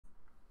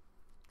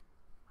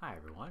Hi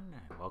everyone,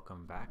 and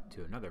welcome back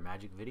to another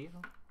Magic video.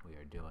 We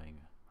are doing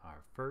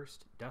our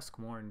first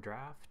Duskmourn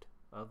draft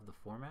of the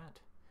format.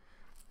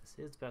 This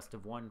is best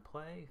of one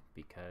play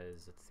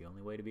because it's the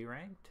only way to be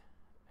ranked,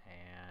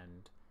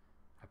 and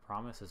I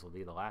promise this will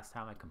be the last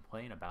time I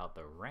complain about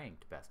the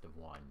ranked best of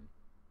one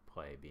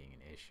play being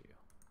an issue.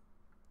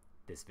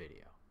 This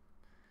video.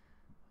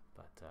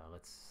 But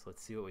let's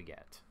see what we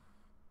get.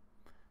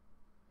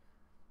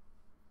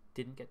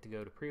 Didn't get to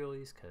go to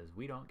pre-release because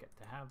we don't get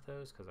to have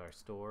those because our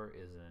store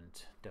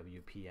isn't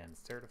WPN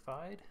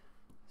certified.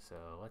 So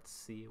let's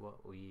see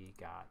what we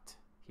got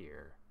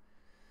here.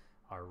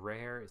 Our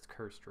rare is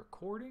Cursed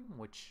Recording,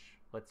 which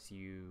lets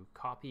you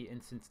copy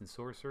instants and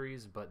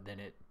sorceries, but then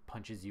it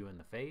punches you in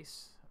the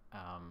face.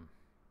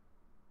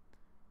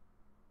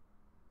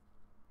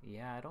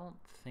 Yeah, I don't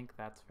think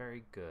that's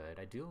very good.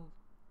 I do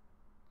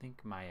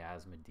think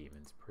Miasma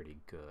Demon's pretty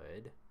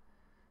good.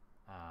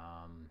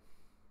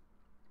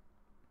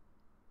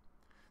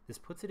 This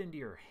puts it into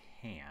your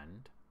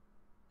hand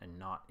and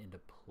not into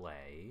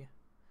play.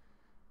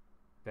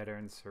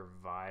 Veteran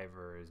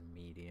Survivor is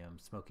medium.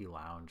 Smoky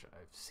Lounge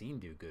I've seen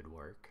do good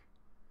work.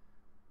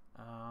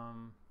 I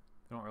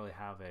don't really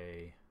have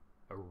a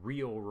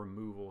real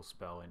removal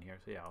spell in here,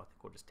 so yeah, I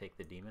think we'll just take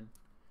the demon.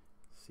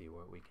 See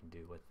what we can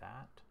do with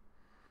that.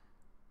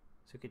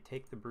 So we could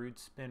take the Brood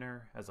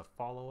Spinner as a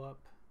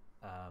follow-up.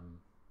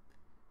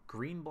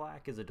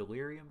 Green-black is a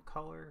delirium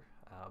color.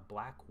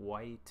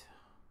 Black-white.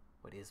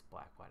 What is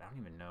black-white? I don't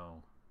even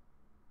know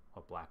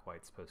what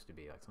black-white's supposed to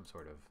be. Like some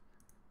sort of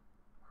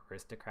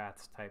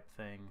aristocrats type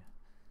thing.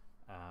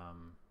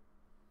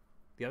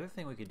 The other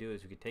thing we could do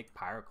is we could take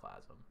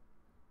Pyroclasm,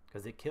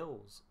 because it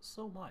kills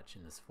so much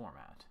in this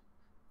format.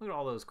 Look at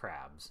all those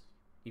crabs.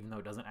 Even though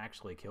it doesn't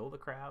actually kill the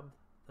crab,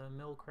 the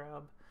mill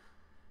crab.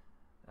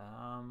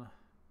 I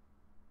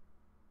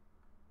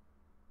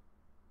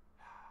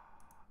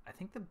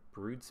think the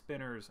Brood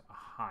Spinner's a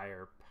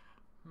higher...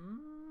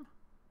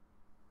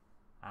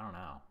 I don't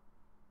know.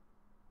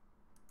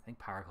 I think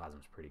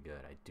Pyroclasm's pretty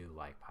good. I do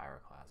like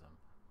Pyroclasm.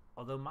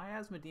 Although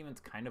Miasma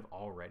Demon's kind of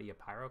already a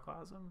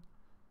Pyroclasm.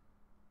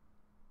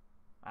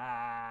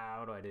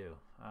 What do I do?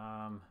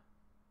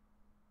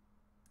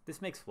 This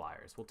makes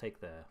flyers. We'll take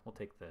the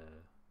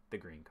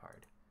green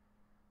card.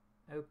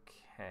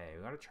 Okay,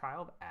 we got a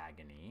Trial of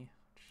Agony,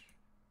 which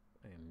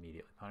I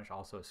immediately punish.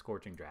 Also a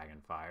Scorching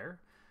Dragonfire.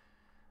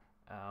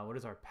 What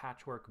is our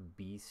Patchwork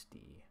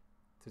Beastie?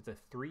 So it's a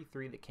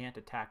 3/3 that can't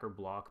attack or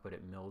block, but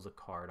it mills a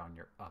card on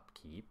your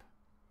upkeep.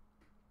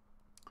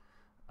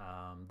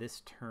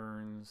 This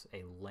turns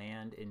a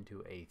land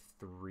into a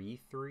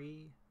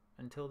 3/3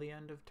 until the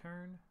end of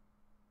turn.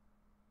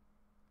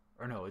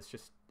 Or no, it's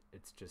just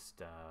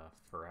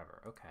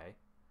forever. Okay.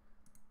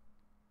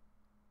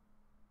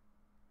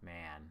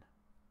 Man,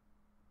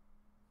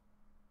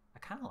 I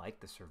kind of like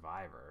the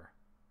Survivor,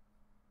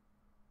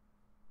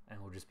 and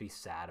we'll just be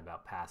sad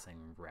about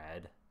passing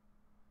red.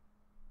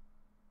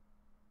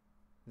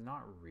 There's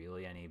not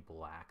really any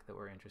black that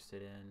we're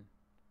interested in.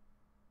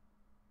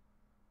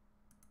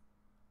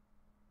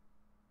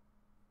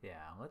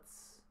 Yeah,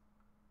 let's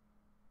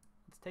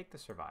take the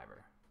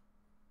Survivor.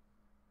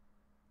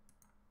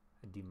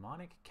 A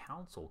Demonic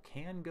Council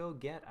can go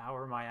get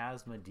our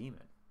Miasma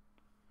Demon.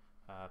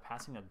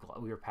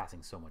 We were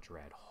passing so much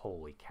red.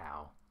 Holy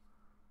cow.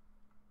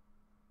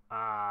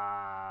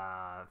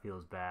 It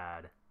feels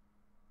bad.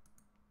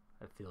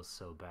 It feels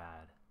so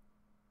bad.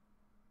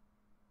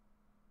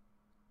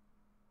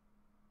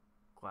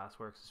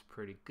 Glassworks is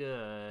pretty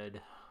good.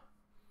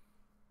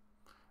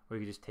 Or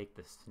you could just take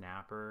the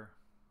Snapper.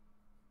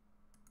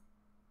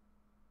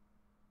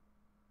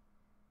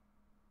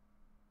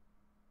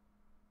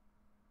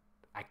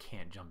 I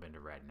can't jump into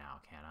red now,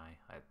 can I?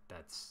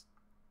 That's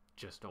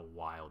just a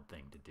wild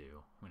thing to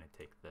do. I'm going to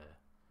take the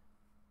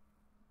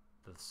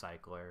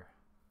Cycler.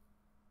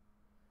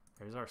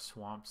 There's our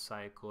Swamp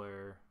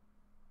Cycler.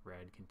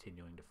 Red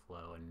continuing to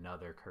flow.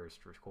 Another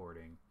Cursed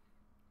Recording.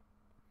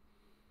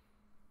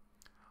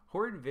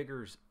 Horrid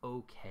Vigor's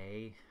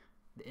okay.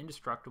 The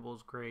Indestructible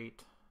is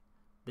great.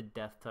 The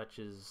Death Touch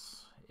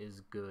is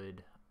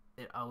good.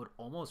 I would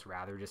almost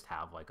rather just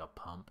have like a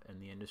pump in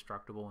the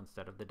Indestructible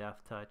instead of the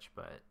Death Touch,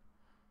 but...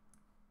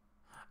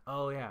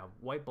 Oh yeah,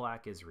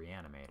 White-Black is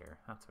Reanimator.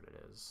 That's what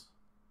it is.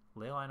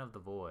 Leyline of the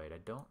Void. I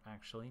don't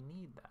actually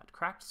need that.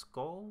 Cracked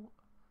Skull?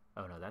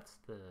 Oh no, that's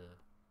the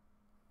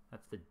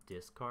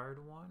discard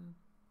one.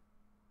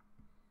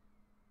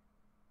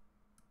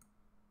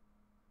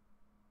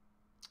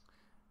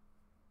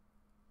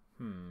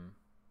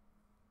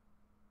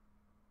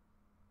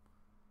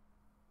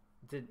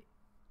 Did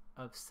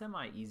a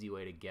semi-easy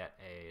way to get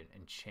an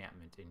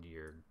enchantment into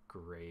your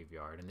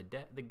graveyard, and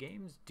the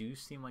games do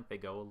seem like they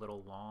go a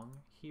little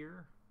long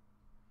here.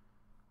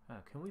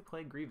 Can we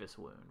play Grievous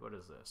Wound? What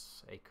is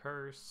this? A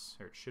curse,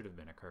 or it should have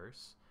been a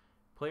curse.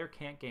 Player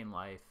can't gain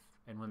life,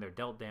 and when they're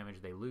dealt damage,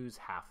 they lose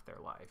half their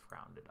life,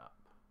 rounded up.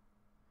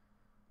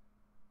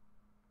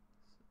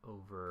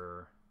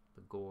 Over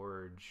the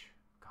Gorge.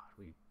 God,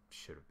 we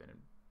should have been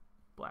in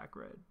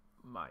black-red.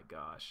 My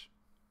gosh.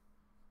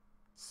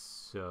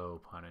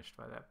 so punished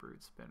by that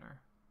Brood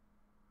Spinner.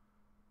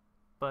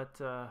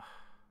 But I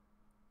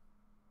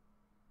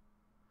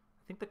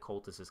think the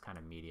Cultist is kind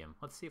of medium.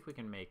 Let's see if we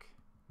can make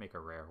a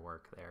rare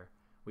work there.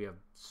 We have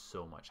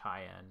so much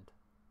high end,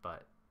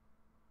 but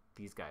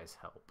these guys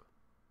help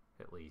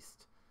at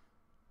least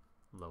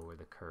lower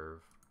the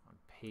curve on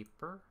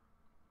paper.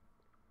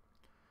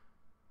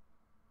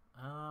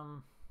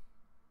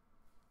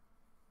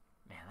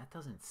 Man, that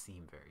doesn't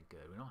seem very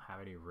good. We don't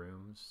have any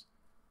rooms.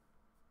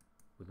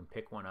 We can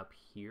pick one up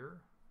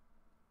here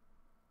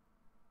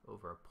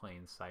over a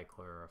plain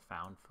cycler or a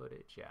found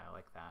footage. Yeah, I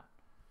like that.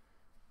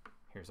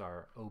 Here's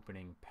our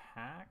opening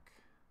pack.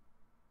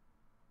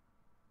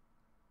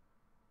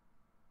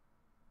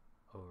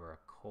 Over a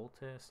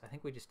Cultist. I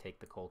think we just take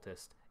the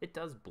Cultist. It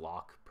does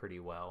block pretty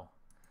well.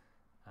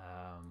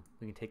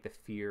 We can take the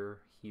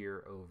Fear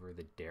here over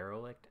the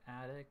Derelict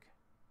Attic.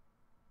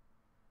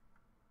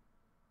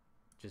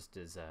 Just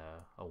as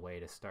a way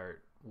to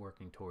start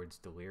working towards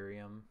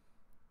Delirium.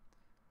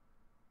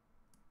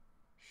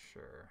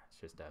 Sure, it's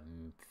just a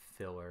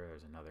filler.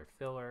 There's another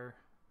filler.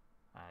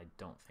 I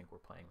don't think we're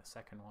playing the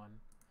second one.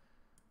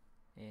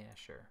 Yeah,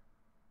 sure.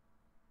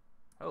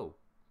 Oh,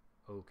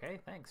 okay,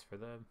 thanks for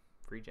the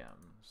free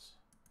gems.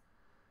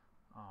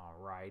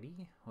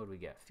 Alrighty, what do we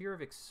get? Fear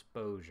of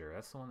Exposure.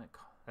 That's the one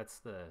that's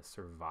the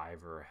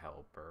Survivor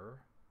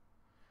Helper.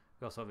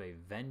 We also have a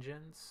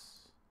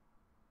Vengeance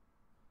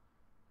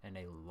and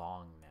a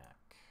Long Neck.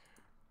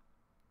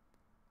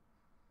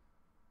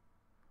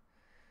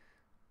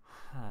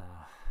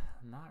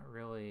 Not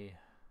really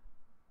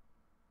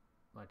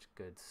much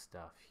good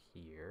stuff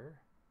here.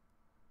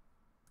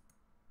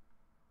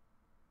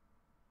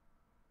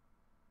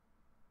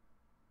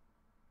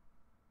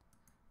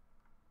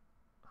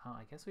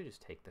 I guess we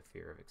just take the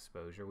Fear of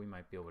Exposure. We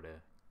might be able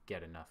to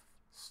get enough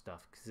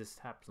stuff because this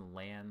taps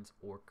lands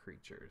or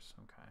creatures.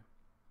 Okay.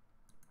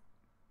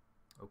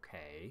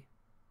 Okay.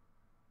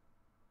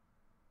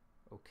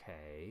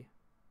 Okay.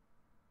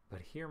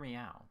 But hear me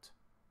out.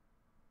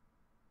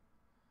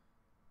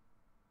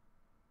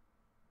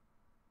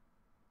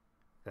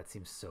 That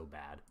seems so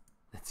bad.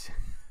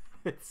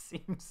 It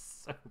seems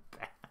so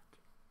bad.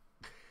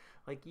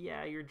 Like,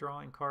 yeah, you're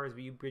drawing cards,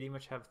 but you pretty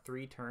much have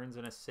 3 turns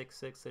and a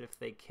 6/6 that if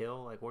they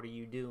kill, like, what are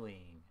you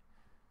doing?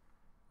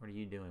 What are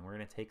you doing? We're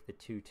going to take the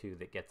 2/2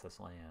 that gets us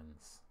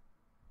lands.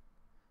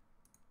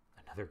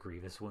 Another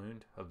Grievous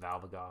Wound of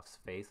Valvagoth's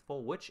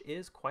Faithful, which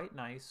is quite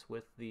nice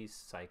with these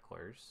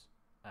cyclers.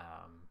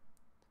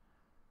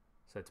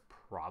 So that's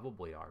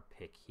probably our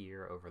pick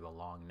here over the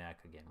Long Neck.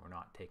 Again, we're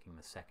not taking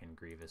the second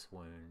Grievous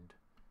Wound.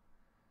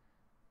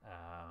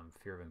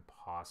 Fear of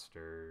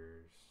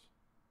Imposters.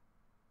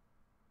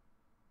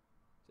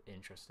 It's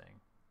interesting.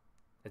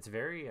 It's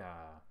very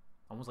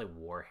almost like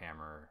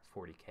Warhammer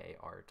 40k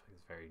art.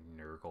 It's very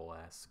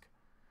Nurgle-esque.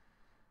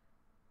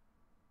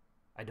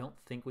 I don't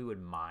think we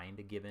would mind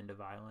a give in to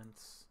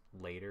violence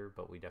later,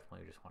 but we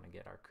definitely just want to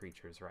get our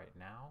creatures right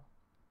now.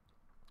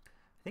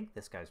 I think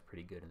this guy's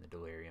pretty good in the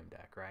Delirium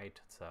deck, right?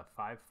 It's a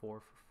 5/4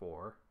 for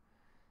 4.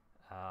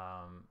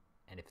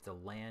 And if it's a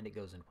land, it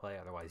goes into play.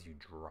 Otherwise, you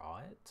draw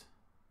it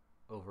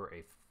over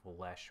a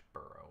Flesh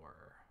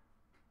Burrower.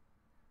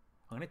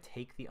 I'm going to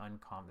take the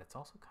uncommon. That's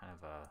also kind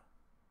of a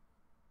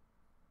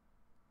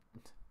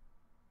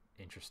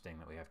interesting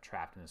that we have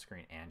Trapped in the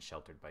Screen and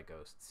Sheltered by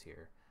Ghosts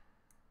here.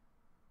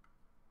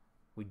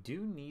 We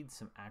do need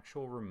some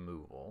actual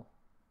removal.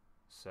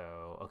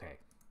 So, okay.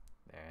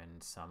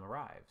 And some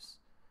arrives.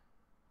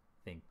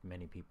 I think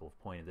many people have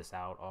pointed this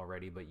out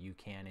already, but you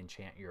can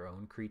enchant your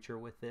own creature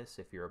with this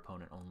if your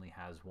opponent only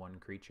has one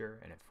creature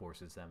and it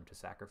forces them to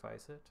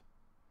sacrifice it.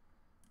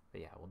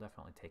 But yeah, we'll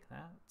definitely take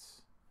that.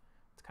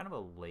 It's kind of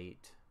a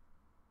late,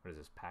 what is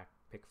this,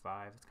 pick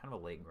 5? It's kind of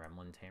a late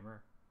Gremlin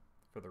Tamer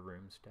for the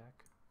Rooms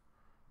deck.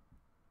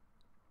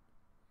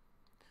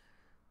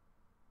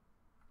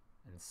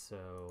 And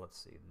so, let's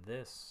see,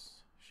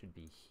 this should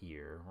be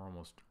here. We're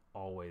almost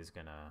always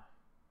going to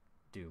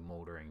do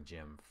Moldering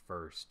Gem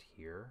first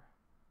here.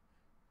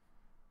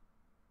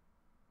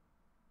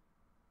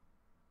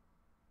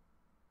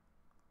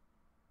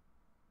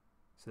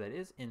 So that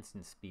is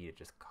instant speed, it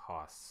just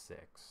costs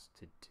 6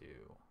 to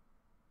do.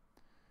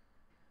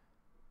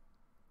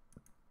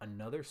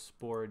 Another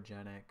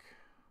Sporogenic,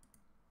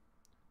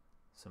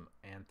 some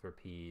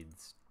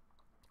Anthropedes,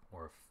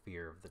 or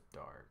Fear of the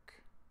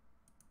Dark.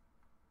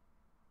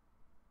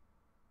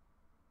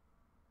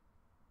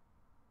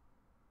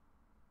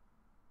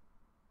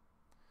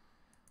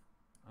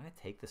 I'm going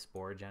to take the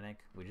Sporogenic.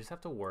 We just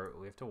have to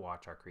we have to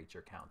watch our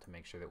creature count to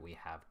make sure that we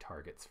have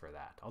targets for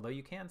that. Although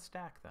you can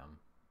stack them.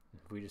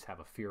 If we just have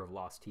a Fear of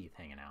Lost Teeth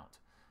hanging out.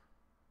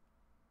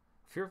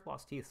 Fear of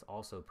Lost Teeth is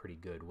also pretty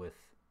good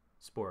with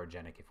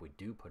Sporogenic if we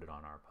do put it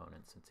on our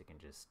opponent, since it can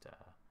just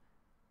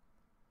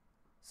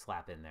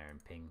slap in there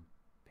and ping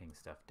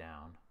stuff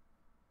down.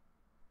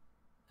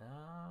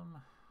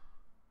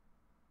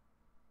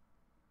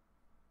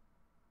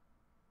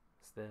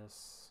 What's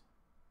this?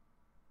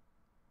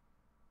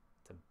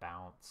 To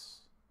bounce,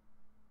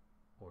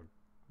 or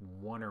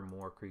one or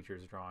more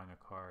creatures drawing a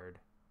card.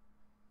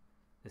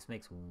 This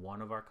makes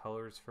one of our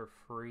colors for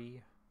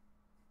free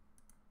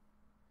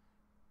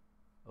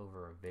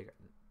over a big...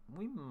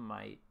 We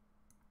might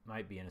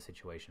be in a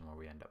situation where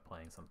we end up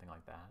playing something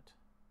like that.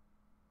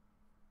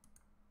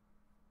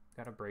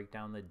 Gotta break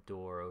down the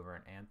door over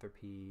an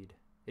Anthropede.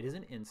 It is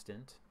an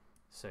instant,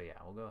 so yeah,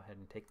 we'll go ahead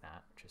and take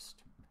that.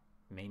 Just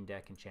main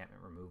deck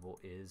enchantment removal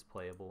is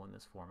playable in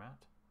this format.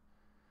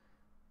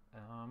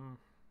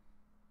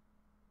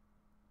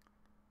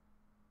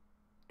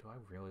 Do I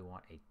really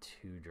want a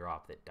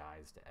 2-drop that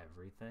dies to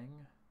everything?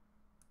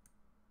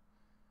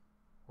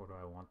 Or do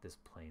I want this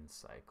Plane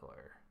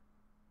Cycler?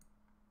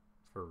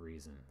 For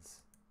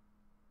reasons.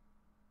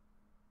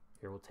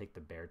 Here we'll take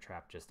the Bear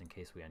Trap just in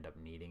case we end up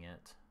needing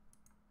it.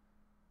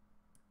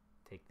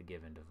 Take the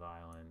Give into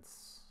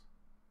Violence.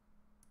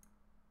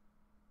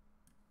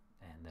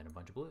 And then a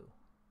bunch of blue.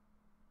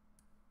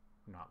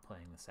 I'm not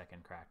playing the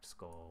second Cracked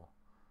Skull.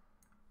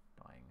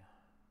 Annoying.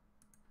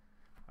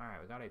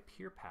 Alright, we got a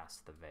Peer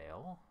Past the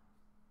Veil.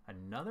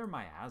 Another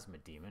Miasma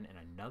Demon and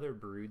another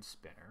Brood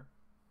Spinner.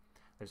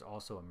 There's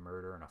also a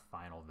Murder and a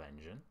Final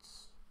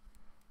Vengeance.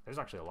 There's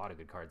actually a lot of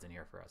good cards in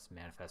here for us.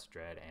 Manifest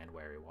Dread and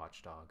Wary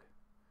Watchdog.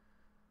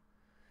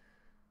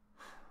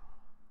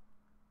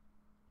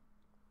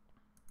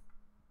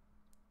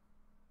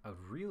 I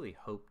really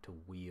hope to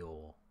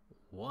wheel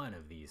one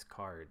of these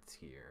cards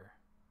here,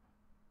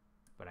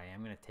 but I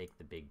am going to take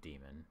the big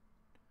demon.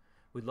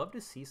 We'd love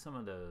to see some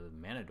of the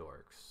mana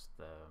dorks,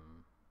 the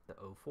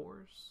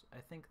O4s, I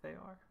think they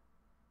are.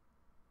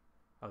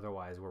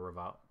 Otherwise, we're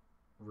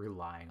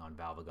relying on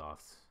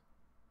Valgavoth's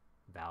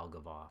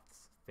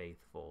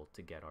Faithful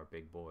to get our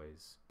big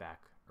boys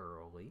back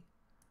early.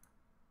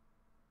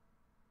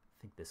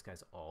 I think this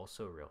guy's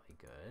also really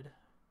good.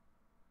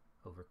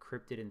 Over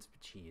Cryptid and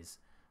Species.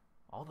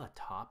 All the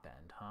top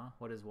end, huh?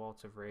 What is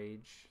Waltz of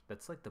Rage?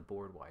 That's like the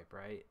board wipe,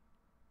 right?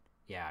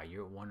 Yeah,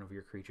 one of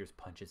your creatures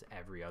punches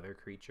every other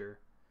creature.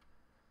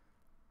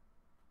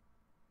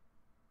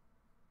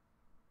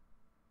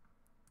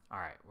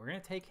 Alright, we're going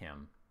to take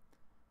him.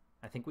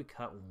 I think we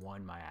cut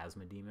one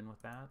Miasma Demon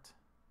with that.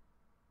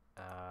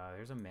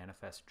 There's a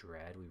Manifest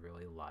Dread we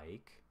really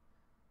like.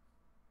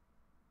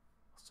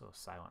 Also a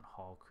Silent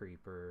Hall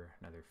Creeper,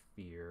 another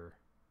Fear.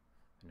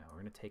 No, we're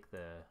going to take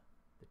the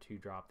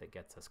 2-drop that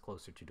gets us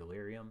closer to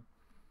Delirium,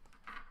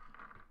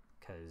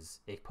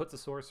 because it puts a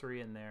sorcery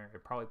in there,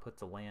 it probably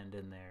puts a land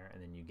in there,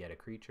 and then you get a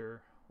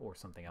creature or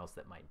something else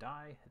that might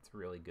die. It's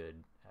really good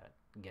at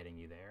getting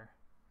you there.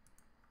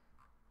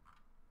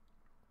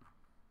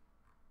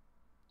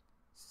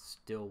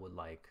 Still would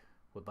like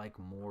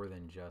more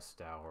than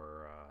just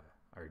our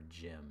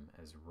gym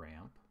as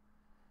ramp.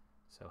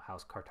 So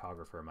House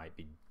Cartographer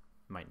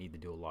might need to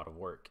do a lot of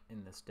work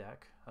in this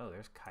deck. Oh,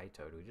 there's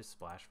Kaito. Do we just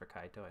splash for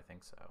Kaito? I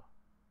think so.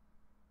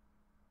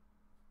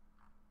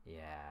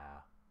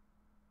 Yeah.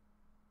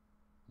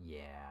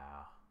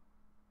 Yeah.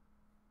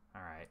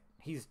 Alright.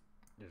 He's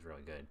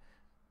really good.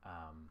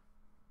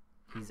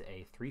 He's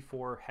a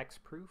 3/4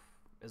 hexproof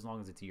as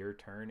long as it's your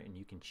turn and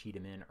you can cheat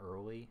him in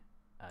early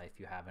if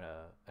you have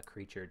a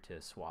creature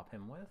to swap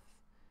him with.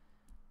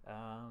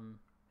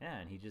 Yeah,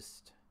 and he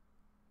does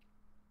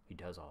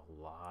a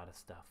lot of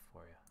stuff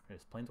for you.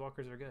 His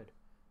Planeswalkers are good.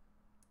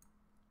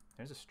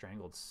 There's a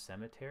Strangled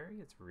Cemetery.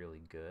 It's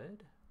really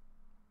good.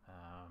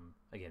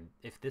 Again,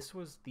 if this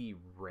was the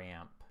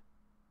ramp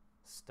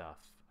stuff,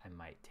 I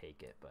might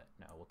take it, but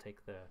no, we'll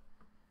take the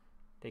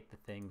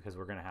thing because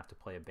we're gonna have to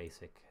play a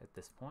basic at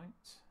this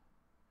point.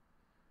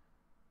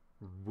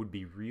 Would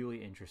be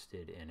really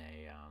interested in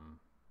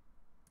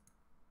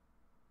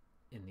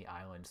the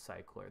Island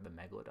Cycler, the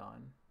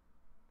Megalodon,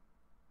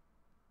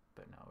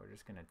 but no, we're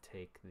just gonna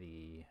take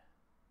the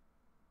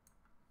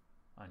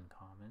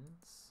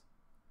uncommons.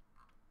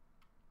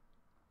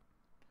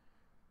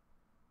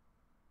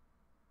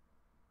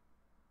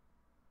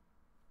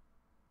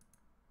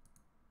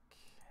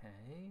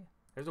 Okay,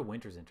 there's a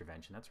Winter's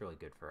Intervention. That's really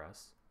good for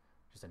us.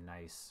 Just a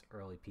nice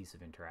early piece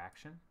of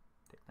interaction.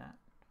 Take that.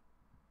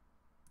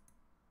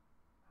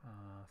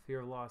 Fear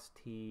of Lost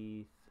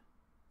Teeth.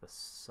 The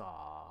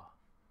Saw.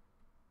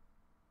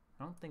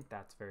 I don't think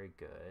that's very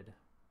good.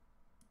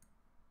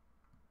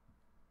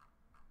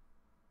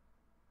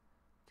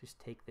 Just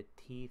take the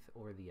Teeth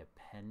or the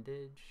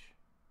Appendage.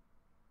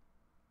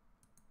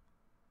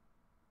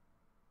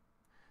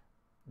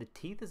 The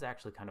Teeth is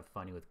actually kind of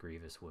funny with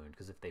Grievous Wound,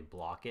 because if they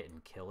block it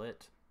and kill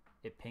it,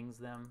 it pings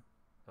them.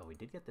 Oh, we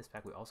did get this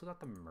back. We also got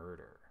the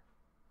Murder.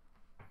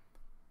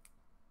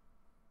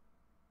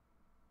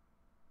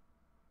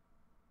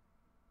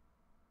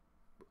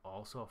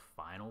 Also a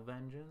Final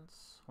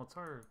Vengeance. What's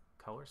our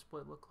color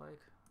split look like?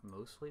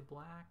 Mostly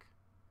black.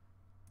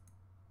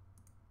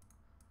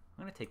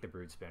 I'm going to take the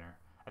Brood Spinner.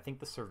 I think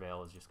the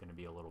Surveil is just going to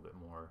be a little bit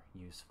more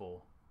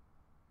useful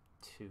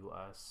to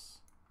us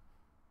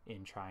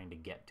in trying to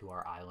get to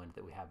our island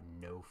that we have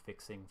no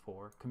fixing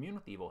for. Commune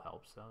with Evil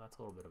helps, though. That's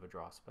a little bit of a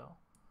draw spell.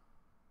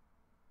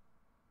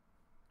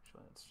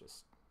 Actually, let's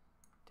just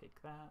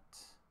take that.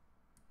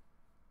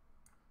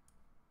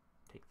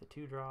 Take the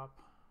 2-drop.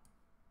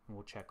 And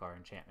we'll check our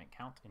enchantment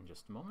count in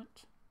just a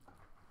moment.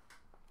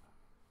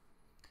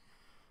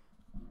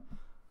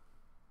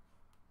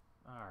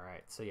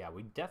 Alright, so yeah,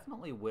 we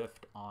definitely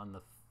whiffed on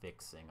the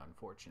fixing,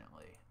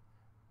 unfortunately.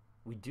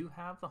 We do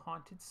have the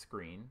haunted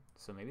screen,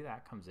 so maybe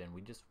that comes in.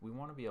 We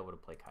want to be able to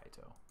play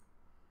Kaito.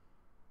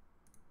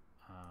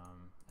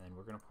 And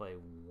we're going to play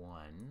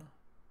 1.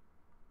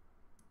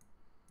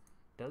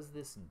 Does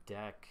this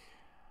deck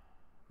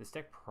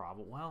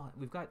probably... Well,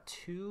 we've got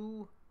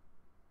 2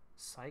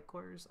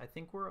 cyclers. I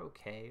think we're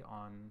okay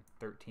on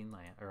 13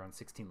 land, or on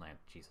 16 land.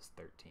 Jesus,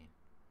 13.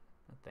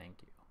 Oh,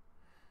 thank you.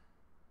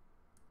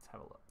 Let's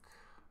have a look.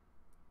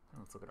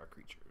 And let's look at our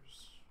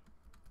creatures.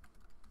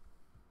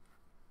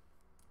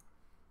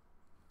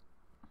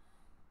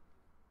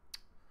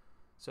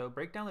 So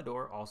Break Down the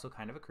Door, also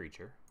kind of a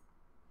creature,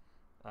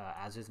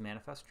 as is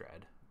Manifest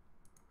Dread.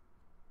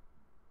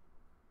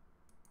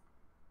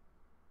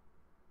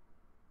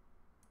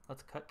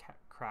 Let's cut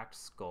Cracked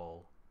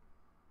Skull.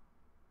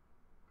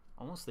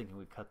 Almost thinking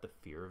we cut the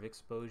Fear of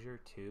Exposure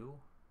too.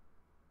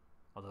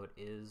 Although it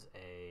is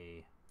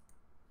a...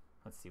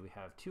 Let's see, we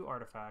have 2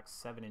 artifacts,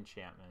 7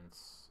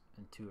 enchantments,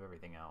 and 2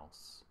 everything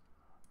else.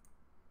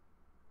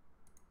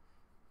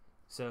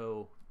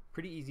 So,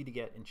 pretty easy to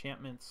get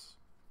enchantments,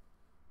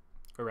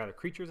 or rather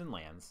creatures and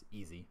lands,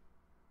 easy.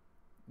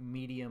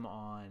 Medium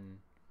on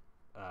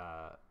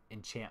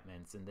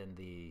enchantments, and then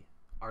the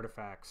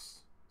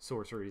artifacts,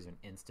 sorceries, and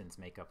instants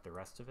make up the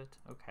rest of it.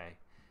 Okay.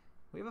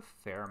 We have a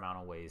fair amount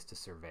of ways to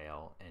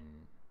surveil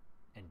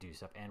and do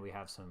stuff, and we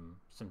have some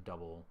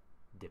double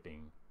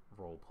dipping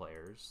role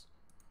players.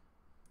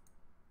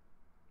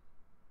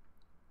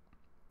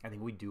 I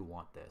think we do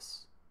want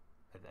this.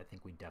 I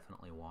think we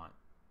definitely want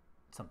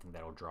something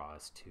that'll draw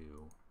us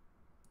to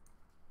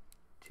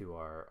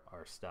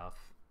our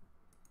stuff.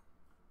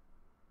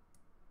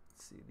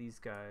 Let's see, these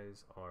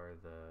guys are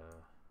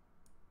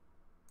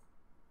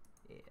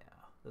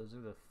those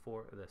are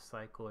the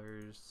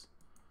cyclers.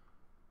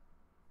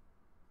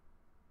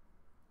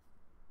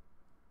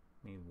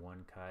 Need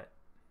 1 cut.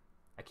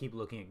 I keep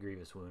looking at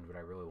Grievous Wound, but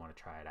I really want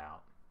to try it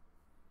out.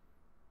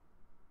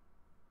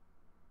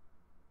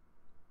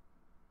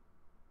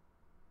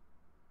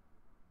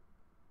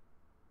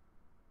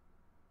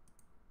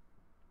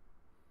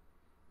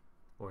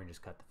 Or we can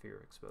just cut the Fear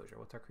of Exposure.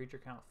 What's our creature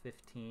count?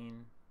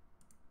 15,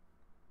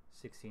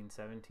 16,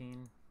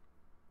 17.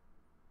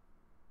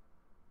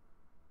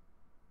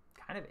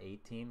 Kind of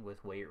 18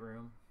 with weight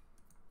room.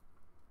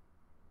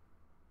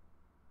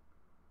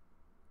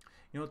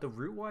 You know what? The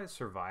Rootwise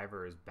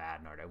Survivor is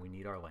bad, Narda. We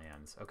need our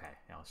lands. Okay,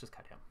 yeah, let's just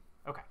cut him.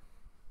 Okay.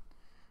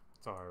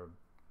 So our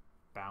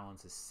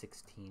balance is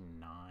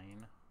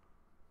 16-9.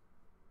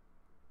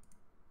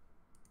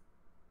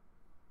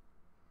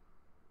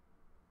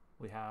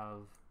 We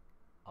have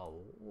a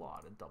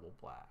lot of double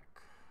black.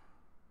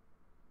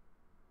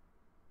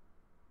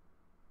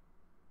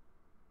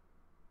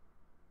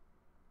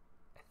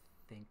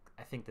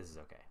 I think this is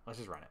okay. Let's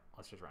just run it.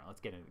 Let's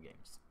get into the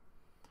games.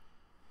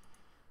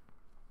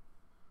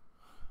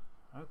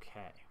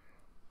 Okay.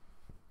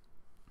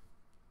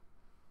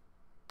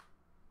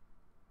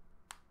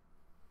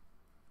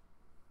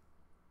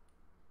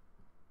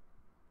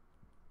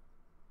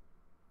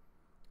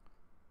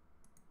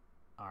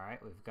 All right,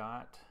 we've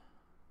got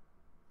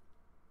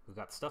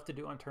stuff to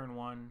do on turn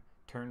 1,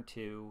 turn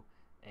 2,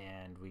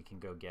 and we can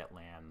go get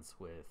lands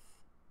with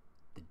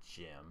the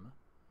gym.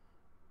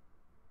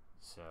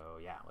 So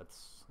yeah,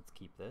 let's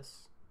keep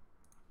this.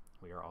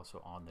 We are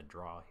also on the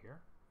draw here.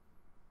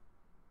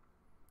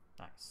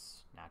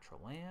 Nice.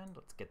 Natural land.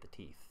 Let's get the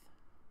teeth.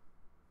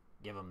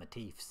 Give them the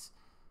teeths.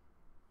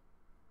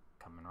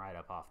 Coming right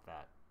up off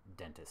that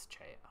Dentist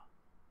Chaya.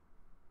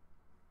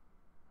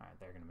 Alright,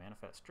 they're going to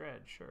Manifest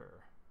Dread,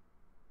 sure.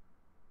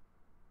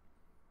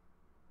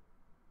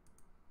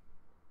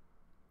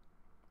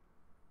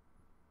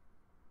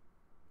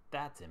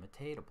 That's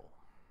imitatable.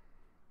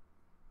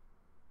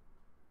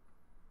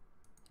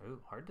 Ooh,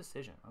 hard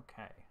decision.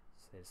 Okay.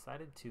 So they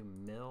decided to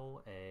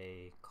mill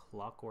a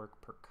Clockwork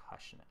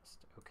Percussionist.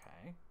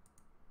 Okay.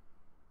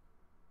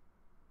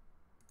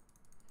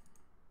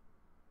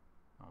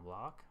 I'll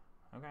block.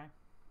 Okay.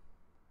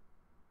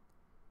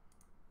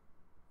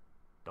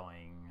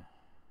 Doing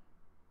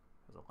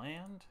as a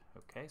land.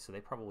 Okay, so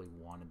they probably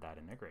wanted that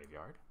in their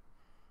graveyard.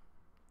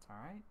 It's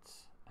alright.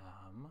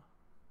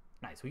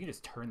 Nice. We can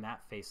just turn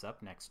that face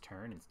up next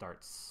turn and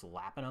start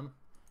slapping them.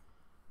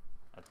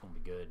 That's going to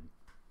be good.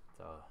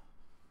 So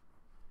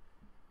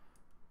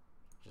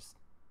just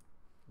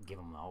give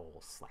them the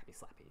old slappy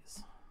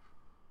slappies.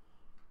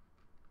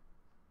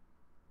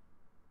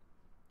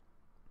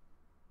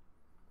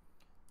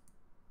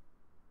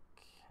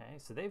 Okay,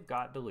 so they've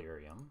got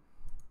Delirium.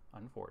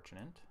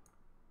 Unfortunate.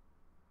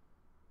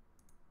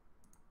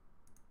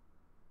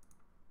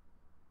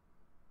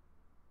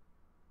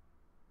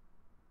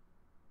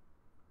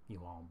 You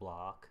won't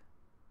block.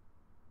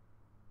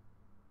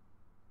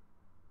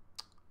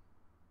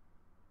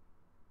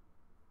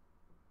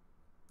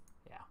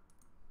 Yeah.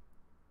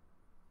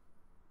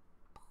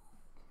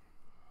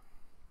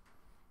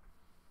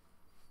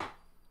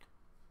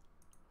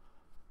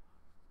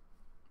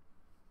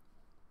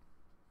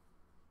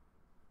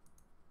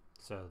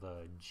 So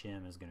the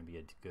gem is going to be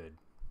a good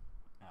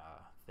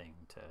thing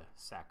to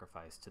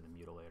sacrifice to the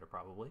Mutilator,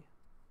 probably.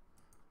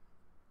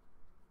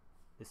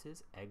 This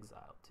is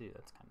exile too,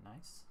 that's kind of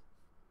nice.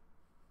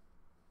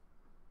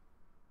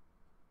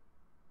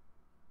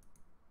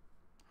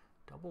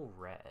 Double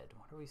red,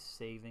 what are we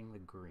saving the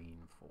green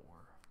for?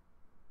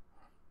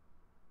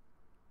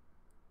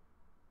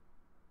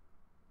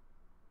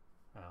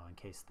 Oh, in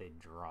case they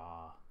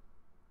draw.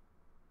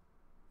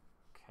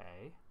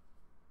 Okay.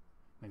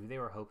 Maybe they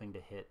were hoping to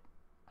hit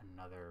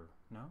another,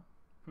 no?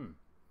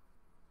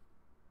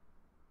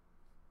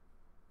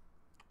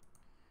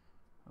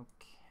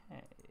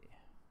 Okay.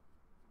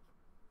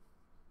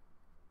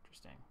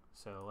 Interesting.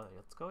 So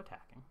let's go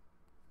attacking.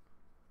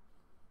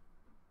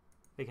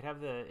 They could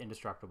have the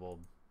indestructible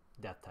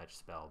death touch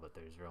spell, but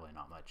there's really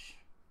not much.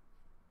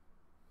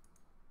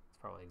 It's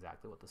probably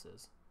exactly what this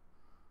is.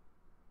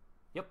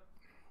 Yep.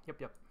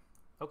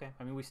 Okay,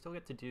 I mean, we still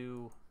get to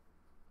do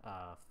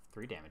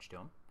 3 damage to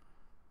him.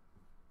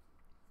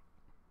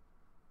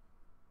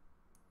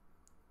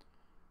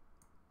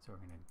 So we're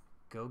gonna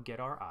go get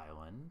our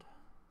island.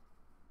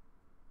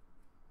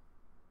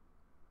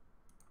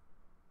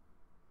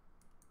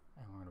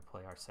 And we're gonna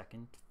play our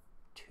second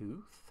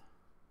tooth.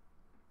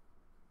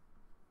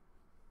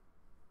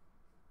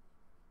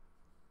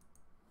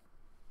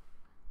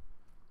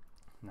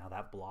 Now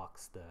that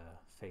blocks the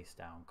face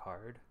down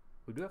card.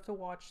 We do have to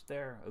watch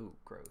their, oh,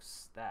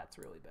 gross. That's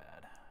really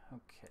bad.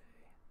 Okay.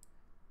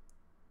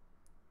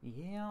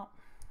 Yeah.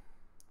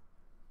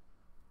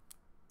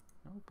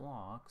 No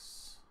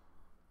blocks.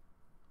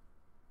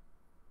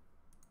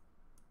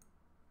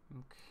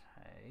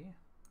 Okay.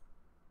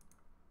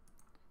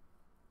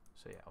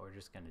 So yeah, we're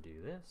just gonna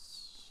do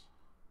this.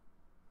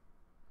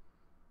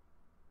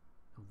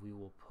 We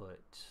will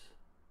put,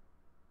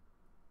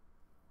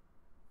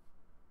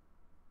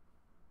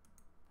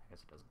 I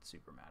guess it doesn't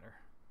super matter.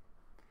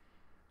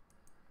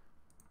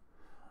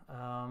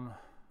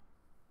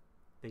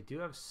 They do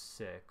have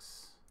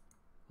 6.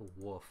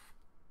 Woof.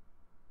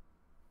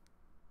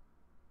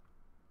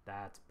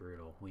 That's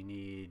brutal. We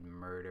need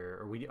murder,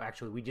 or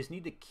we just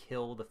need to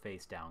kill the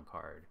face down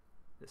card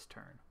this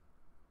turn.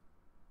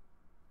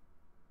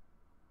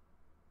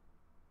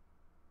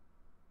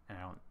 And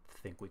I don't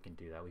think we can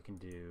do that. We can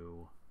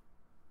do,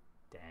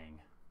 dang,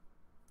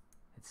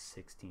 it's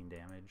 16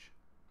 damage.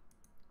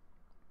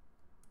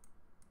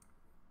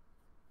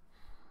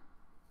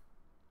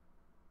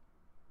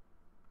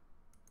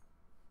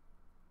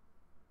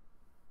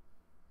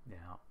 Yeah.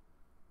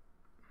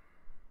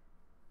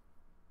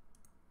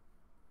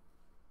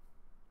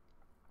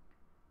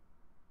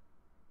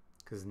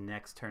 Because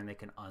next turn they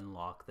can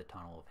unlock the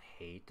Tunnel of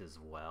Hate as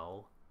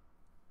well.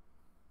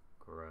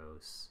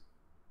 Gross.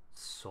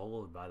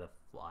 Soloed by the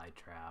Fly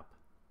Trap.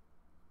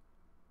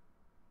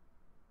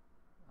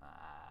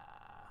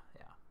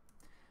 Yeah.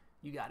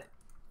 You got it.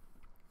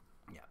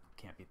 Yeah,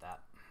 can't beat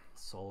that.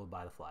 Soloed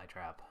by the Fly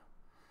Trap.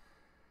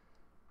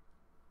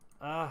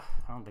 I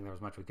don't think there was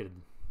much we could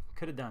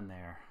have done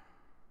there.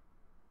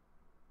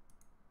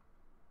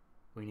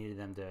 We needed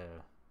them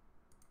to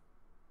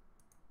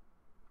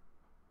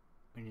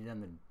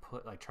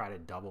put, like, try to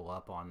double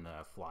up on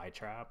the Fly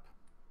Trap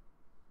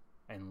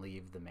and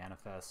leave the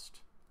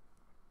Manifest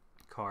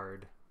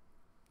card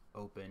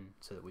open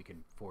so that we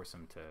could force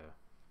them to,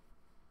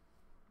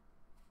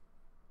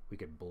 we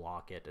could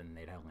block it and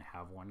they'd only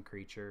have 1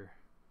 creature.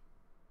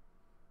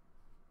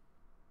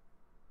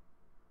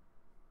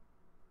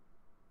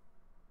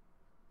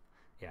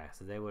 Yeah,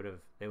 so they would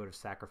have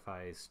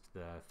sacrificed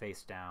the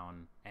face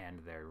down and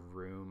their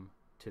room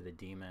to the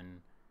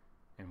demon,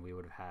 and we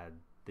would have had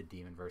the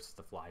demon versus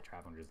the Fly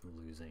Trap and just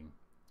losing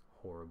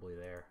horribly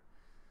there.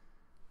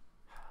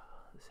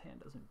 This hand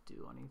doesn't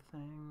do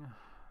anything.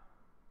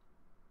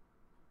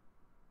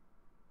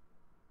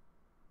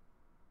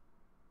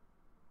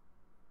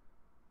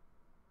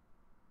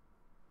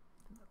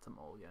 That's a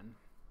mulligan.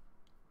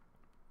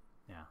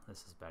 Yeah,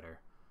 this is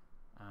better.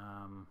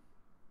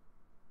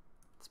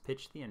 Let's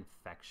pitch the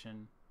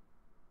Infection.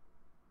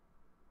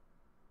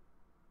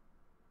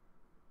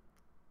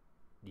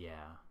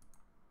 Yeah.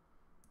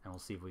 And we'll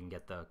see if we can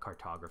get the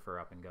Cartographer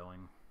up and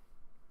going.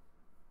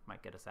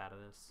 Might get us out of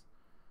this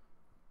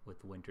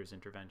with Winter's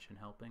Intervention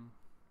helping.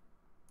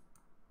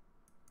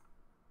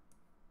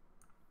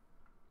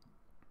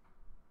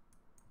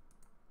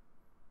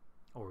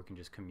 Or we can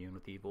just commune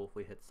with evil if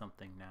we hit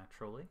something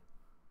naturally.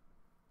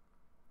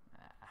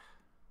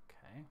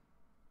 Okay.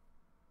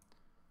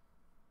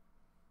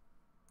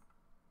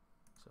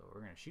 So we're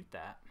going to shoot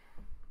that.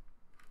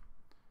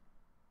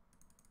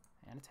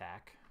 And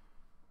attack.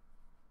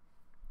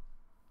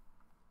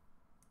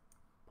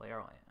 Play our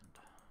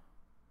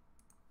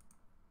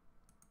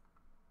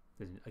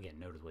land. Again,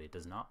 notably, it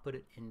does not put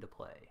it into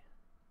play.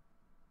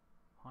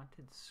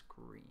 Haunted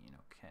Screen,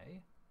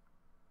 okay.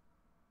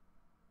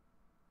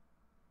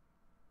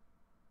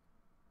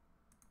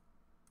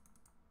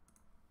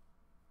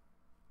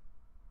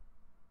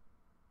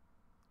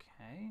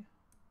 Okay.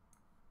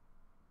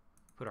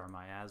 Put our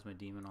Miasma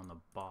Demon on the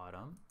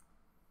bottom.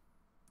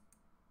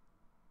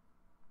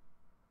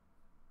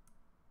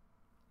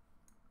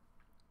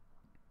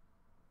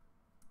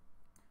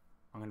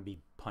 I'm going to be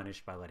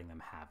punished by letting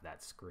them have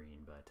that screen,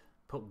 but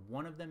put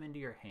one of them into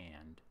your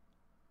hand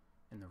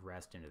and the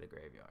rest into the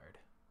graveyard.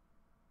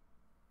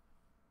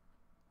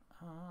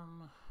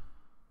 We'll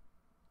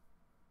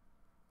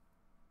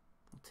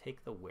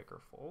take the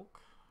Wicker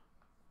Folk.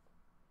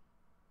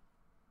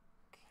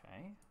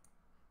 Okay.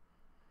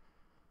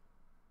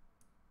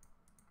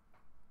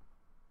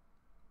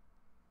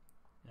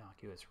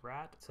 Innocuous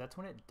Rat. So that's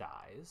when it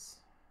dies.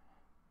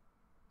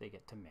 They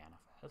get to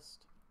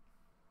manifest.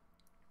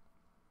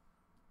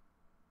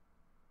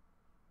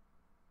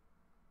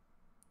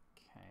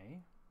 Okay.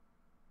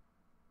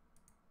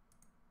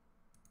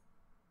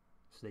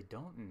 So they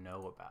don't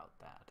know about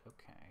that.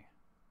 Okay.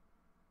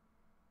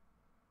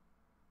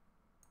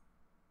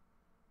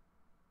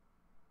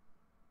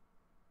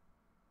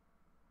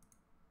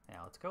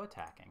 Now let's go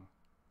attacking.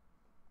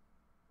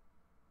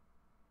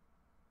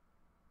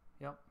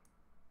 Yep.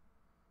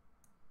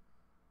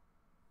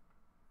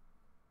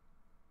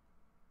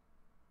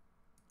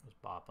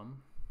 Just bop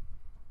them.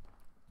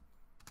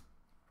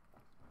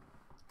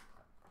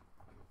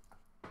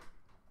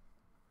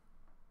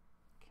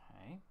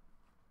 Okay.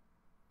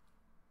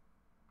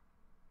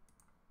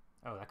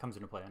 Oh, that comes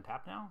into play on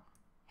tap now?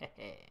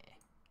 Hehe.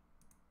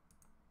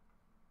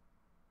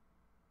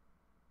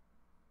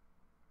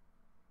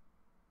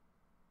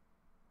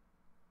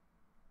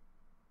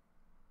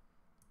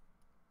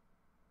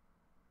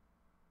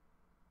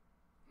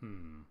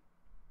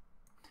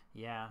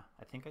 Yeah,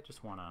 I think I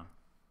just want to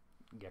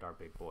get our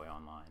big boy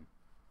online.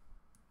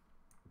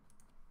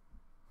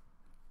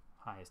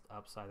 Highest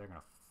upside, they're going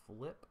to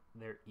flip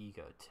their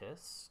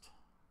Egotist.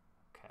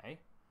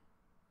 Okay.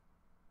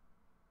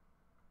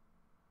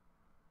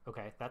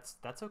 Okay, that's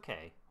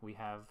okay. We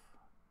have...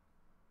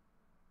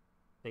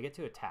 They get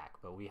to attack,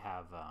 but we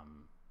have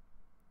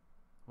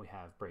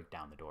break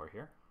down the door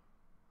here.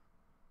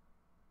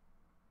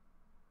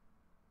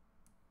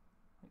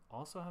 We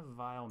also have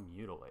Vile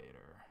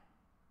Mutilator.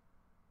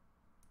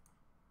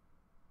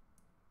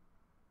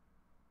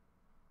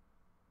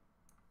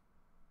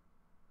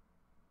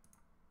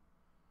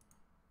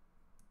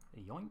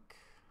 Yoink.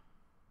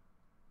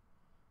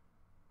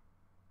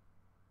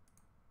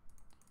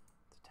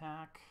 Let's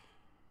attack.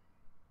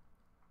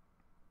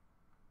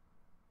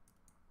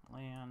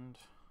 Land.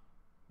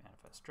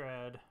 Manifest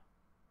Dread.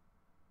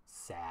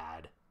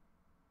 Sad.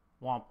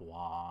 Womp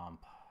womp.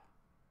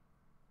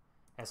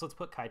 Yeah, so let's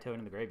put Kaito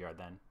into the graveyard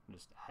then.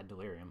 Just add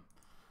Delirium.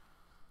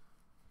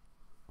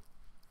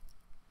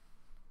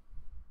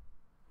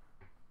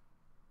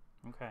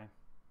 Okay.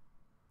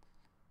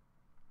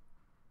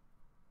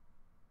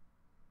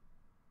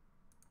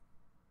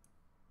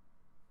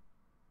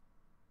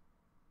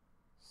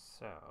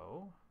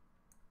 So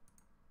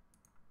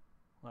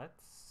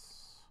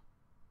let's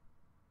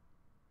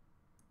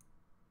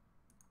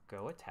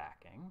go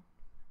attacking.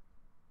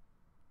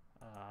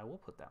 I will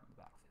put that on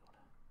the battlefield.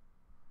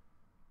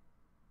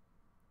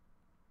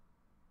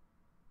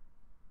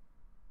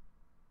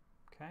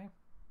 Okay.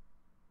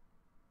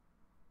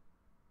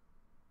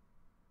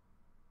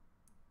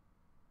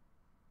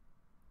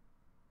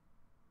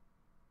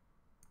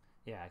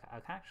 Yeah,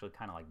 I actually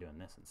kind of like doing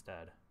this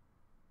instead.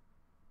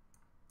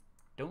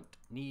 Don't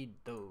need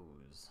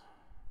those.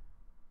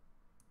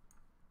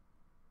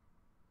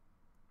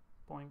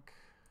 Boink.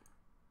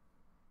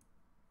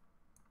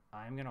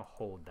 I'm going to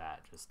hold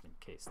that just in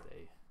case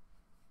they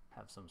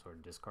have some sort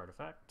of discard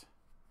effect.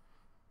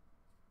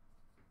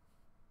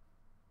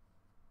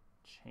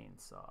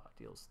 Chainsaw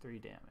deals 3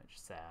 damage.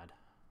 Sad.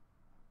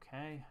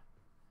 Okay.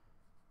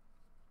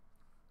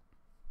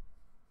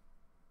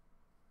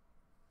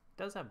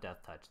 Does have Death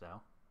Touch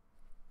though.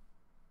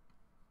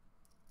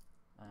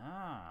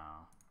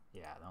 Oh.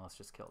 Yeah, then let's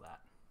just kill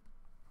that.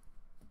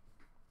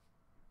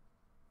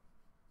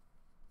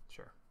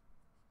 Sure.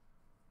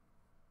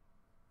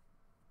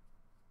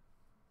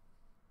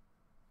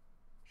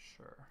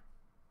 Sure.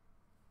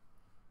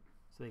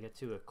 So they get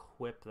to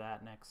equip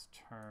that next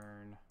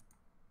turn.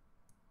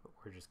 But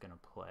we're just going to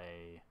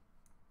play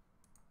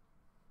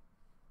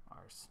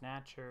our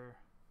Snatcher.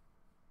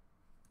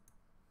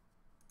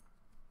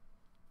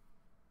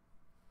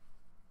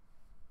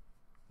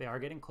 They are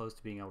getting close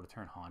to being able to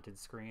turn Haunted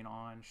Screen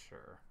on.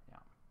 Sure, yeah.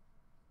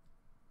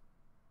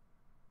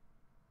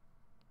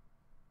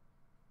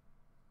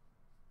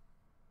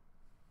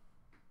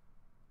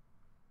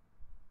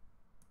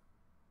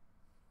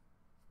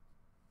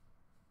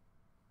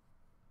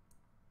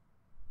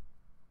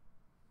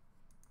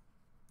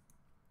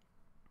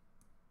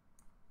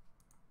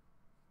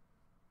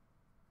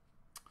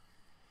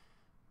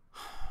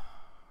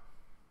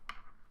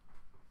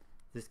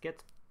 This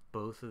gets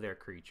both of their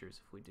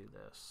creatures if we do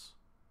this.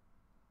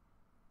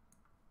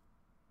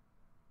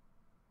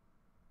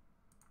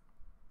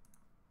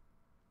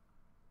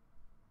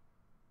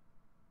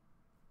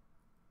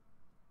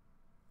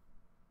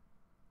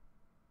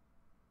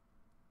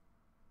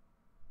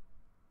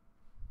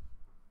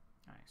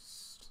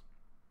 Nice.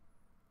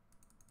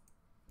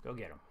 Go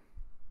get him.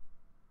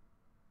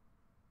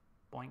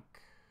 Boink.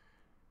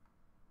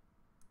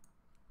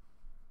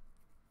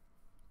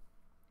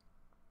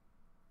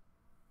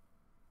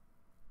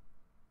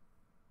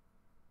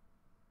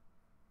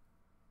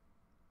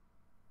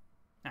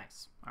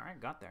 Nice. All right,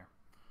 got there.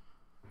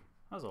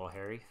 That was a little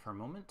hairy for a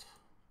moment.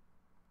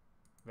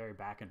 Very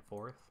back and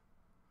forth.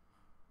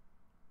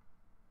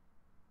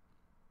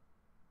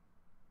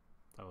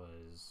 That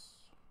was...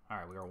 All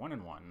right, we are 1-1.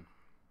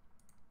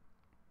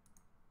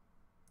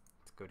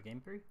 Let's go to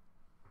game 3.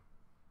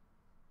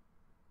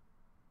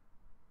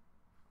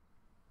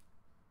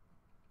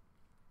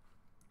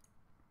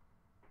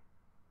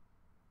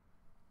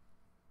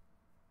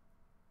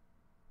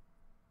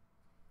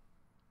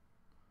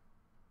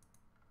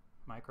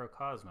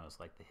 Microcosmos,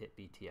 like the hit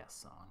BTS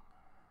song.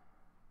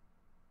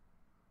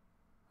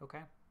 Okay,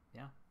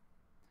 yeah.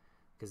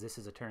 Because this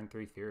is a turn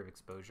 3 Fear of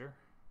Exposure.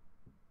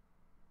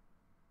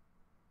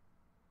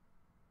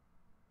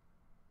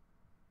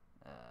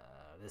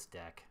 This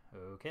deck.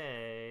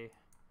 Okay.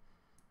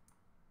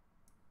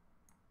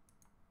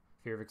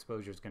 Fear of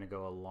Exposure is going to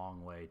go a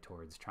long way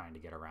towards trying to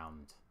get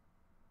around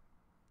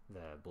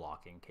the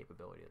blocking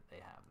capability that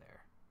they have there.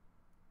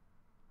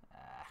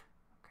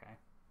 Okay.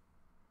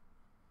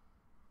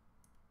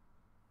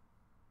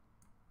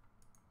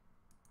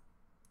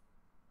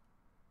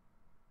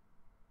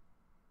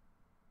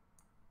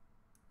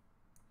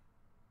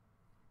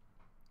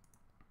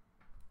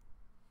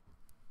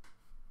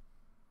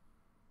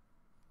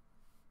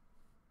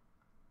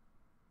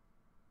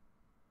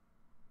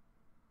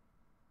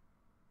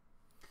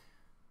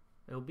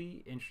 It'll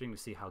be interesting to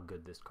see how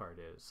good this card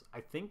is. I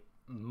think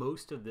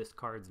most of this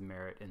card's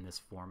merit in this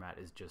format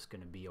is just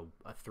going to be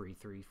a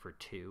 3/3 for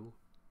 2.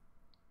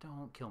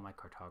 Don't kill my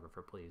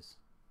cartographer, please.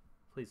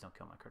 Please don't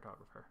kill my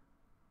cartographer.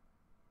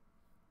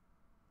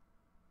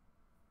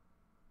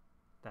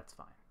 That's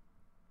fine.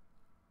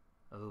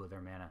 Oh,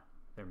 their mana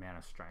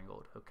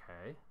strangled.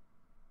 Okay.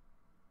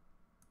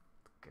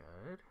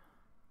 Good.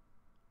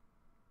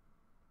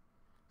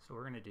 So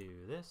we're going to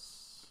do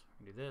this.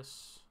 We're going to do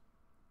this.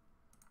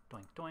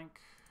 Doink, doink.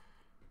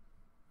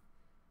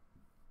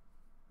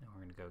 Then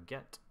we're going to go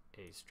get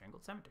a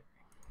Strangled Cemetery.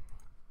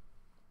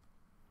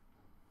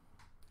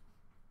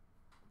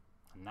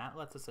 And that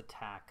lets us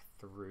attack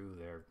through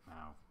their...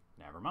 Oh,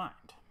 never mind.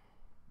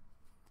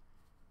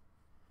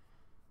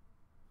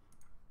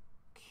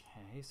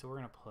 Okay, so we're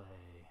going to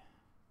play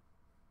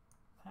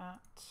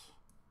that.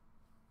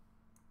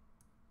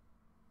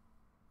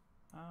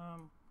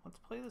 Let's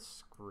play the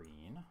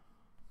screen.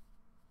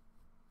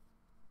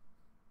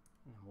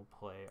 And then we'll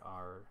play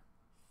our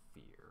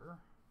Fear.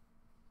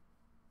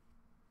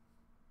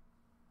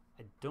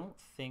 I don't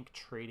think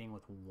trading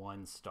with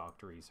one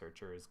stocked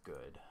researcher is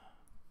good.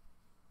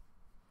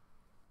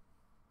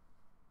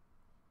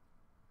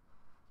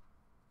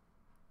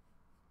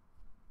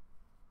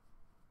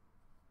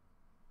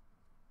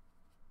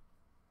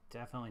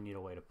 Definitely need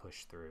a way to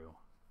push through.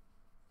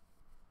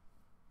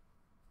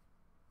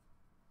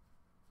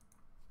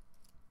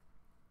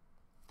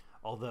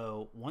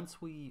 Although,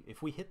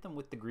 if we hit them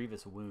with the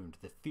Grievous Wound,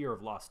 the Fear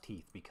of Lost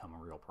Teeth become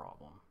a real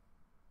problem.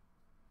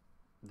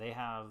 They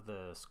have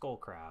the Skull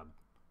Crab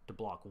to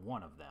block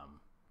one of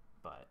them,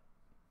 but...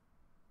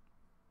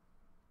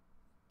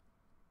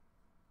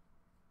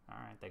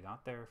 Alright, they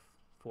got their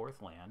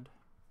 4th land.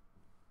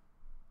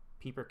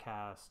 Peeper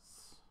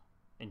casts,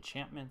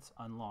 enchantments,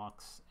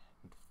 unlocks,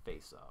 and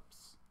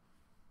face-ups.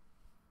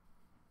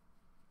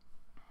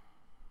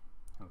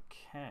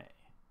 Okay.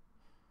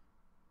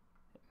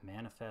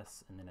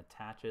 Manifests and then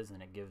attaches,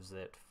 and it gives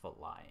it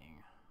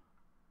flying.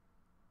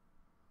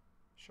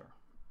 Sure.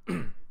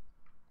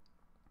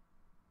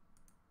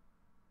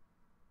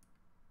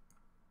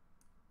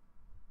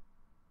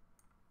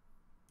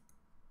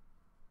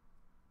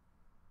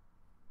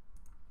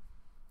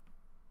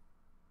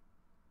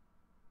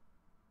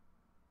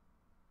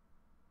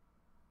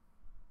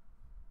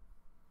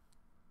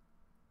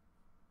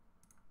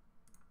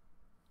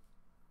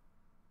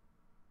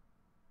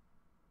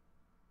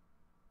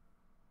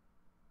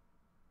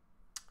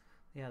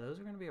 Yeah, those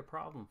are going to be a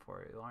problem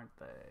for you, aren't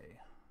they?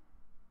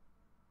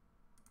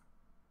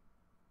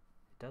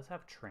 It does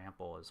have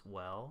trample as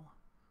well.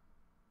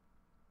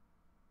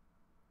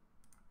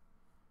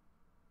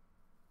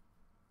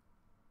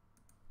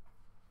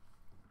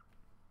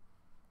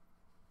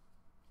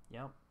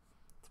 Yep,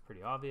 it's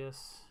pretty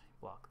obvious.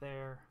 Block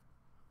there.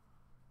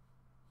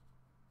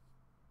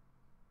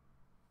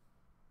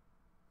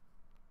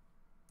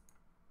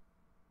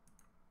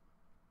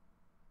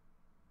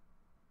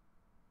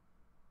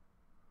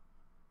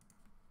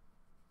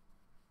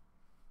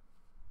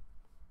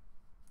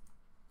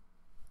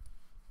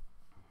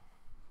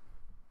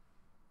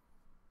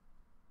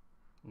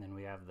 And then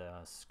we have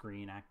the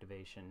screen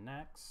activation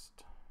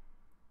next.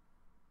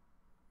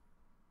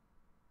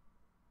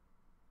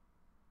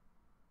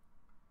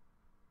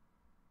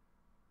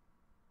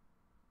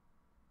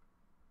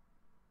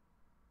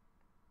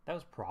 That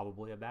was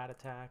probably a bad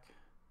attack.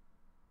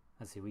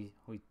 Let's see, we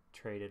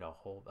traded a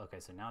whole... Okay,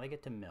 so now they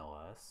get to mill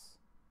us.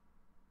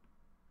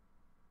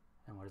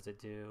 And what does it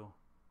do?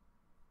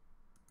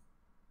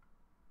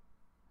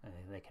 And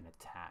they can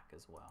attack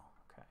as well.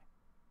 Okay.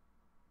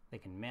 They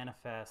can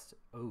manifest.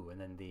 Oh,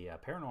 and then the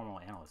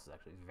Paranormal Analyst is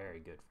actually very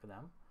good for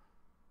them.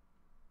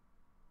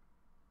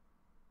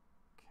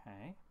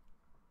 Okay.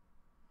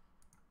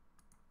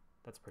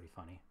 That's pretty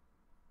funny.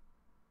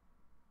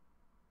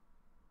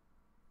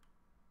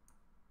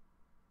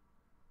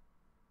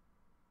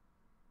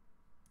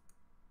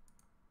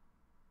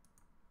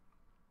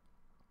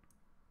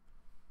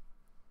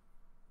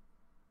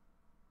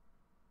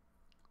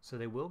 So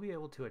they will be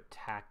able to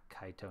attack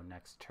Kaito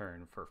next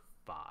turn for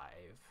 5.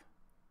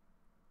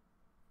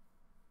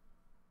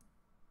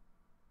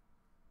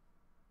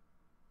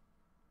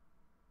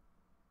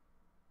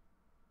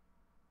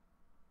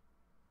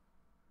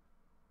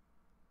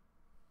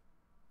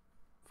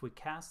 If we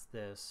cast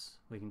this,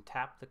 we can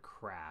tap the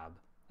crab,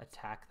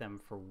 attack them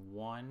for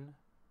 1.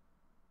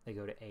 They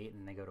go to 8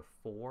 and they go to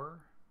 4.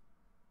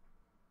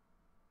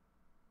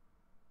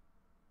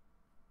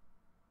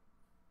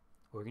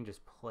 Or we can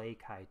just play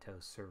Kaito,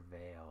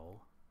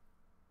 Surveil.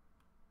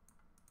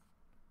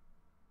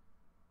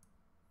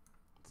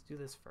 Let's do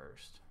this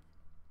first.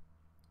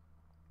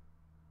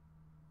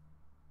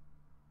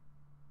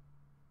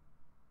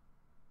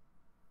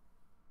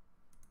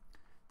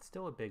 It's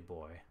still a big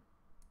boy.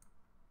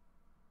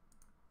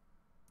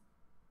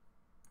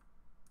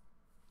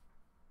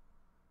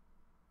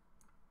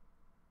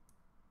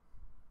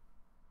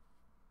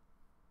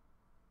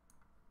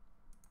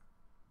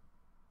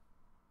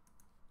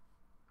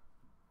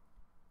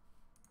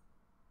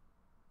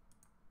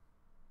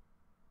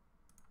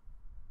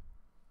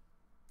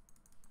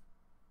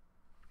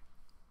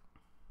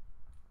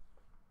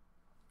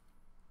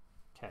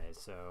 Okay,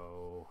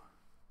 so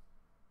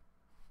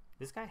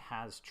this guy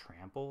has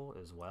trample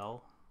as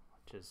well,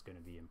 which is going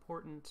to be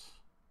important.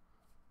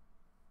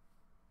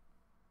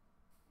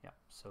 Yep,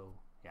 so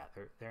yeah,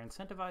 they're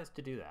incentivized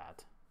to do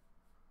that.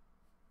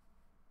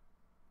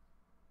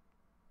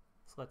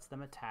 This lets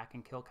them attack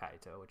and kill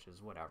Kaito, which is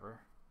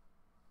whatever.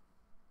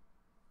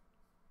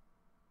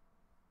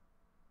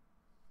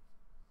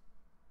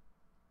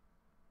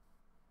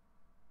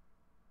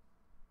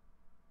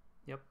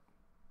 Yep.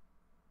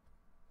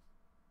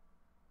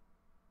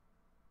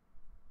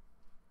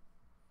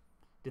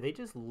 Do they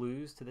just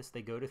lose to this?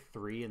 They go to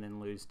 3 and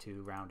then lose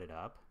 2, round it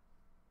up?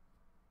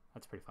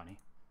 That's pretty funny.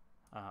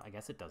 I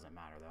guess it doesn't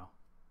matter, though.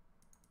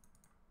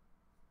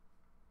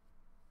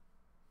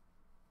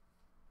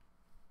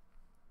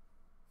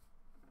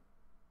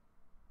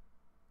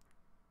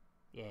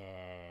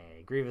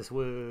 Yay, Grievous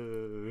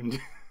Wound.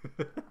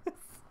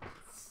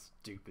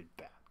 Stupid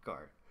bad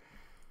card.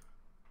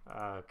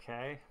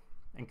 Okay.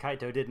 And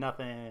Kaito did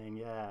nothing.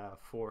 Yeah,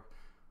 4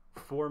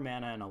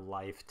 mana and a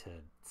life to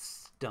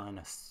stun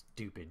a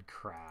stupid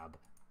crab.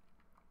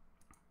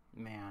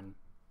 Man.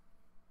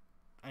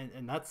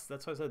 And that's why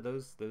I said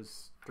those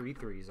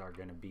 3/3s are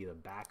going to be the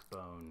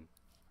backbone,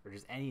 or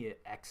just any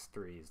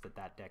X3s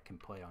that deck can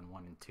play on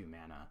 1 and 2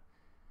 mana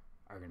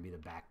are going to be the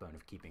backbone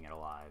of keeping it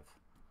alive.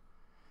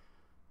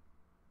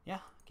 Yeah,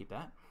 keep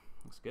that.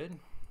 Looks good.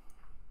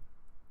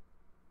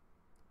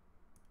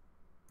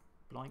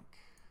 Blank.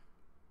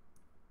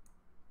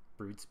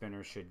 Brood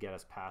Spinner should get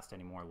us past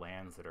any more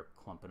lands that are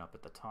clumping up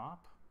at the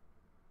top.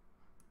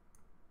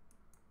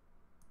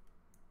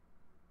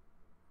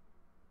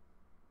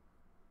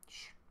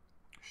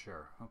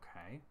 Sure,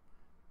 okay.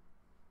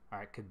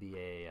 Alright, could be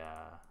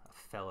a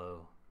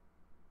fellow...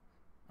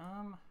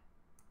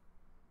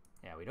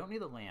 yeah, we don't need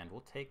the land.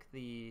 We'll take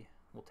the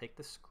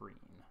screen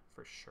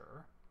for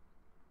sure.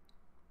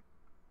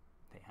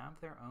 They have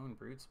their own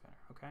Brood Spinner,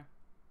 okay.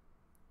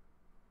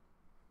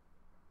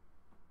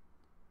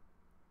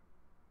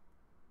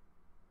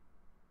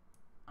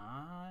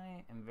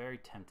 I am very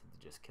tempted to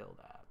just kill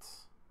that.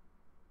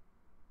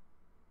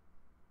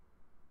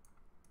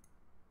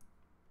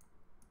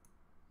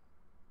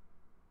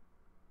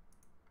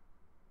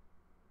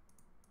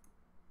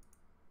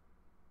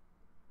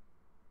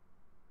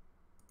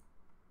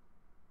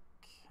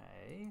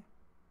 Okay.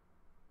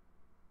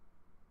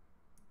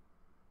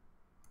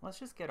 Let's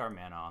just get our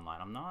mana online.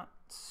 I'm not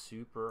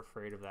super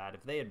afraid of that.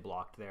 If they had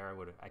blocked there,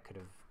 I could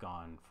have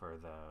gone for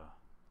the...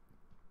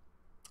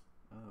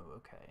 Oh,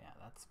 okay, yeah,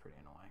 that's pretty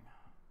annoying.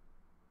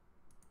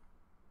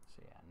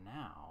 So yeah,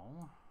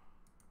 now...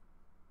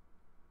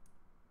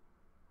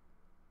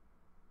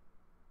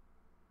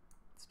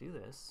 Let's do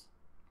this.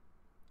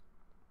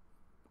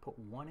 Put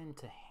 1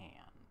 into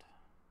hand.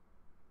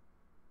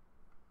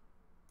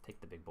 Take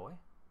the big boy.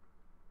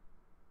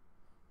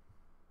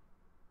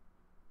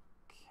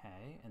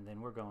 Okay, and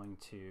then we're going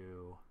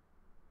to...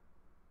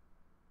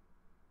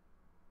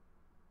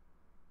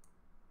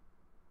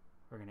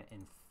 We're going to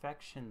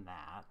infection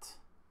that,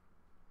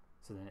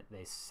 so then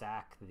they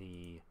sack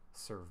the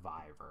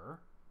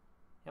survivor.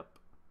 Yep.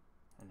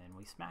 And then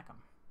we smack them.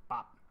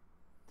 Bop.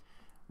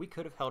 We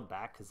could have held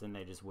back, because then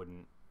they just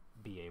wouldn't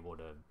be able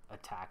to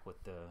attack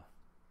with the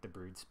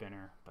Brood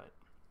Spinner, but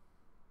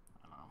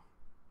I don't know.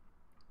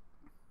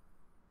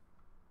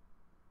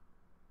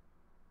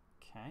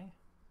 Okay.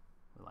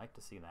 We like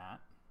to see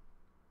that.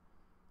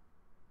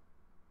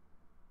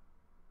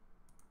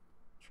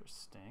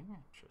 Interesting,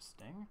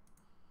 interesting.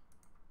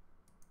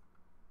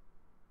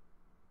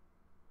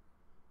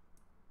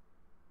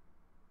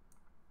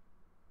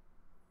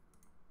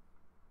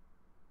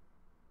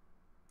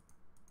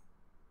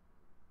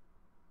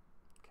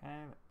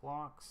 that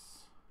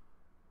blocks.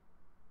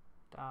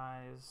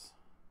 Dies.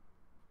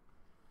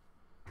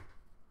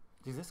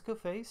 Does this go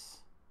face?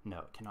 No,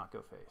 it cannot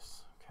go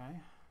face. Okay.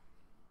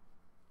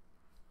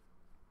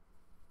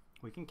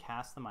 We can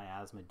cast the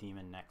Miasma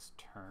Demon next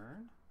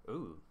turn.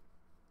 Ooh,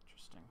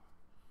 interesting.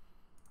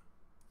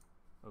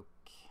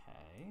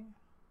 Okay.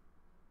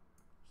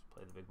 Just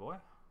play the big boy.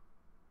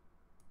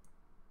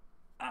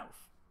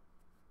 Oof.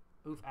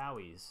 Oof,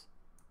 owies.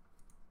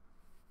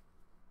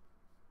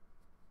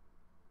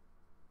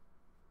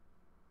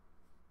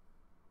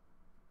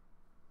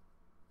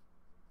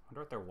 I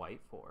wonder what they're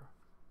white for.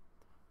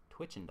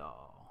 Twitching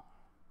Doll.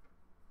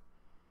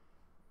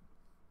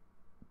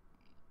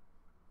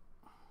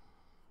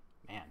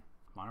 Man,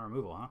 mono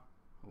removal, huh?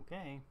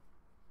 Okay.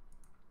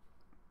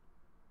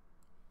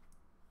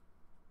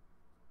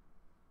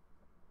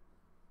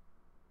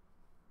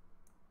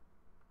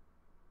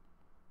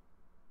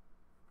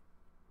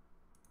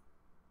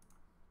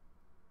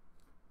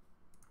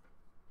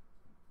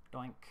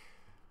 Doink.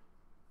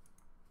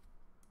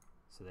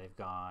 So they've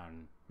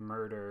gone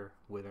Murder,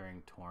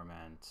 Withering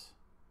Torment.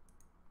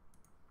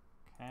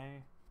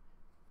 Okay.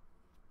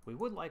 We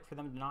would like for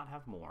them to not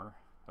have more.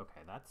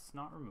 Okay, that's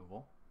not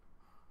removal.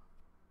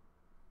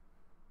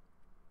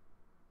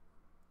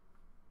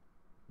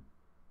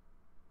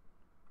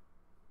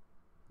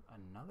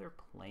 Another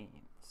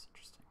Plains.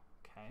 Interesting.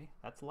 Okay,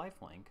 that's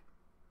lifelink.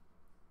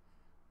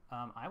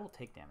 I will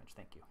take damage,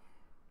 thank you.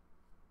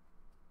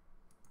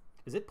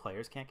 Is it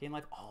players can't gain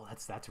life? Oh,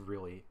 that's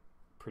really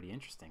pretty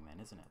interesting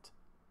then, isn't it?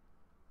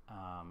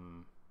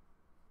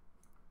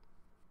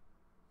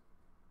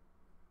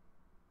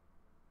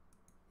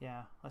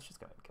 Yeah, let's just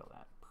go ahead and kill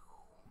that.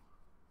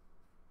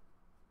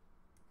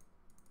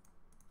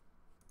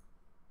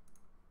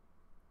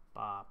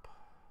 Bop.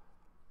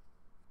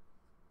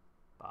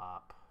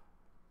 Bop.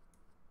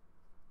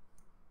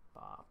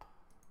 Bop.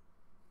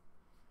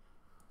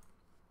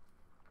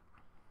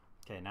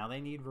 Okay, now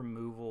they need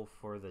removal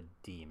for the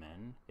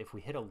demon. If we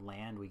hit a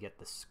land, we get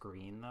the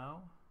screen,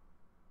 though.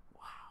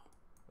 Wow.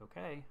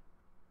 Okay.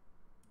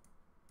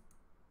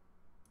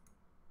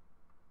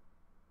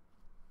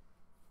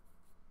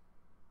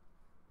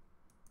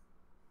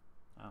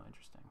 Oh,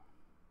 interesting.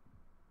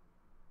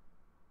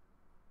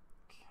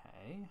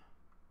 Okay.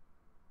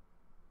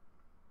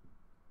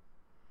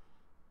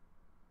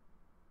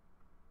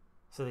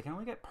 So they can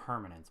only get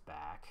permanents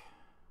back.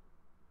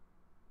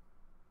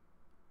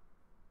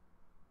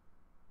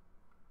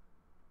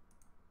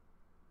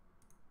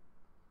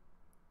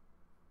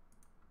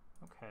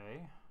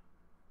 Okay.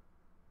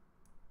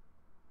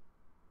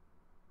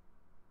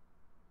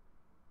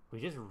 We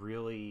just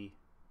really...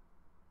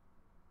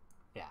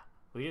 Yeah.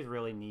 We just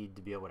really need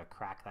to be able to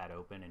crack that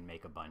open and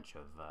make a bunch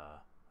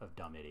of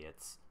dumb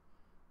idiots.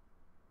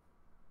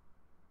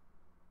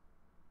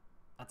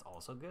 That's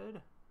also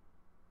good.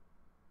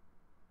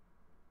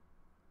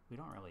 We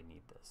don't really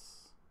need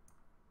this.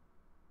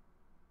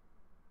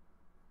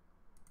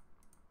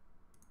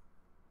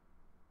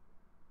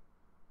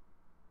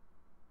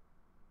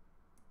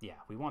 Yeah,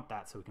 we want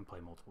that so we can play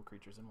multiple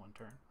creatures in one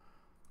turn.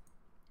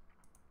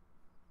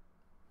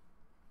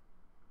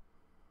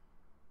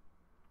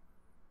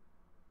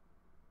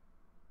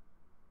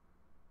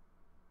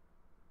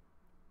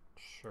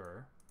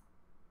 Sure.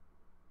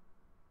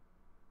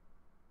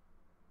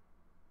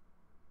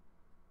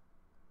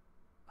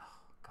 Oh,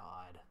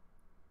 God.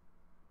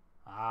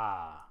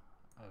 Ah,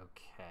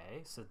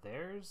 okay. So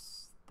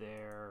there's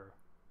their...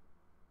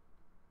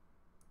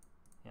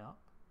 Yep.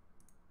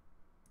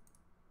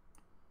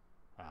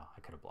 Oh,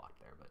 I could have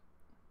blocked there, but...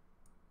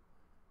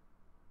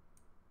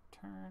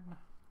 Turn.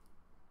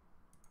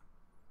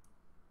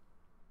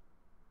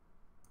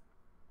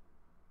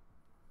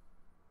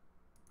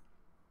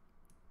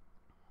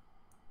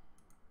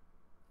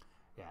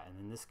 Yeah, and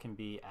then this can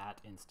be at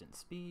instant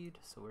speed,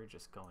 so we're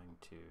just going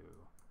to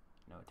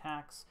no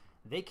attacks.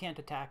 They can't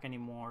attack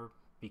anymore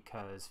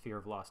because Fear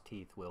of Lost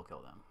Teeth will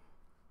kill them.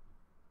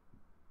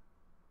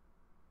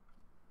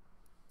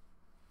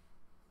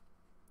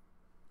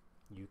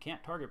 You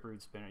can't target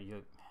Brood Spinner.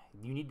 You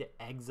need to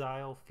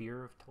exile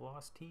Fear of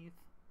Lost Teeth.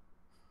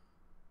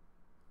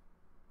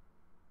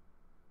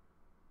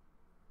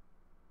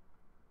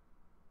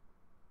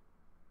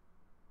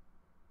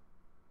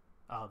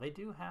 Oh, they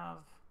do have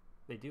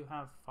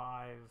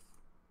five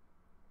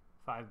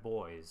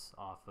boys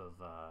off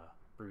of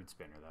Brood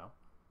Spinner though.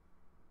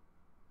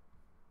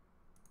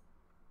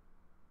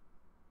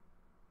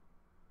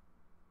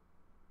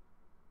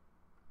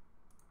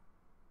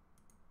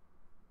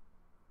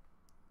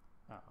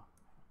 Uh-oh.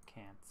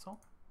 Cancel.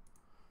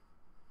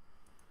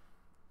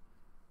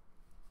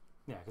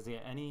 Yeah, because yeah,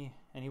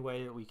 any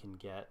way that we can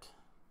get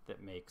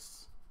that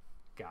makes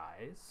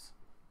guys.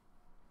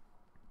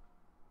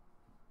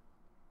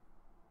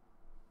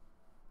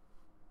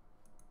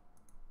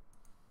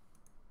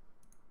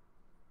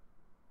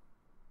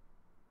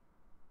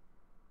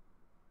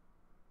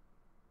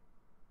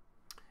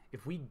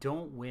 If we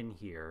don't win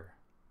here,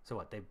 so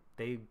what?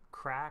 They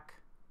crack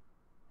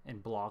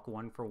and block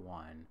 1 for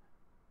 1.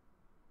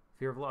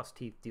 Fear of Lost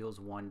Teeth deals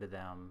 1 to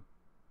them.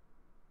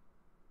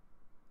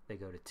 They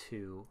go to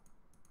 2.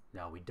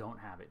 No, we don't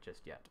have it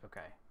just yet.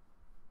 Okay.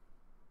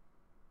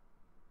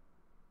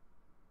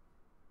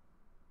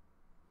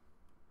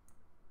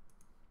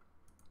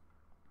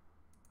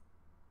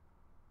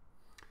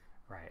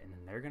 Right, and then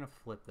they're going to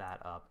flip that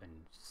up and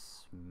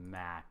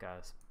smack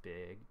us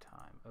big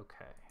time.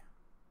 Okay.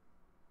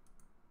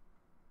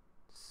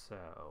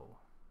 So...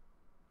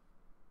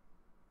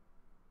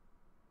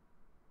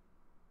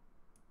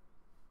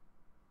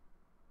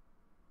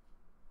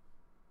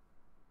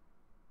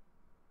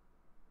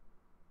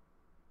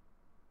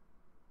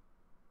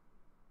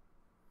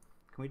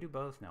 Can we do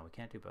both? No, we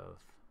can't do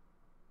both.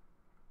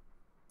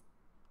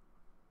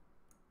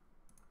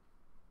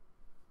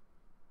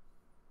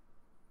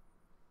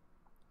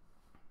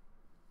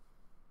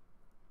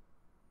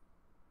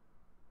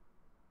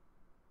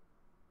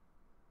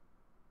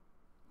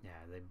 Yeah,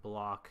 they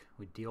block.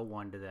 We deal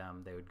 1 to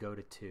them. They would go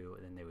to 2,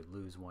 and then they would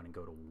lose 1 and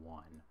go to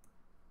 1.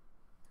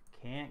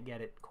 Can't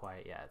get it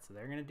quite yet. So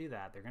they're going to do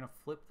that. They're going to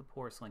flip the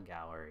Porcelain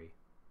Gallery.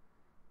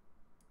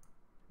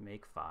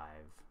 Make 5.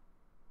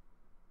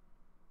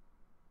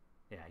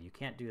 Yeah, you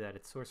can't do that.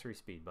 It's sorcery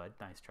speed, bud.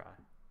 Nice try.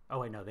 Oh,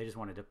 wait, no. They just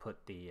wanted to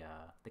put the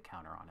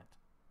counter on it.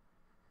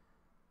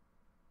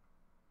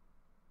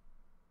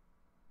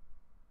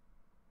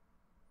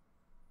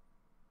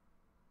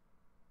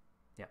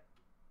 Yep.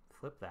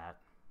 Flip that.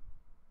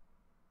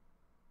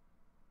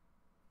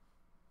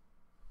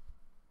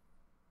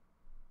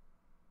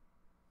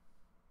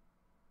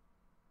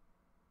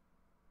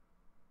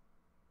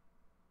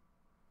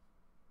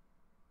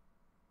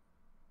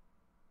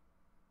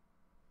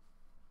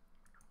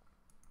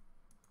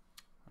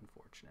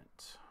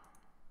 Unfortunate.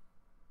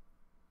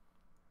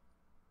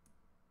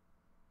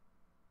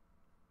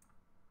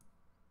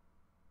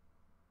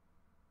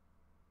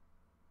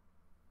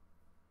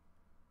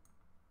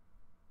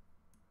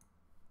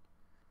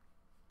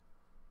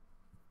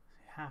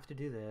 You have to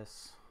do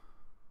this.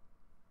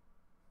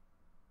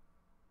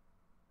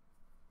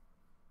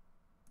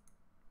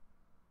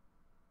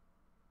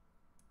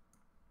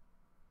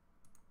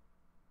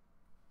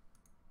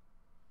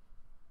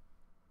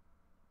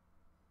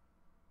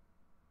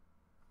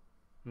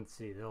 Let's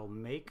see, they'll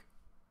make...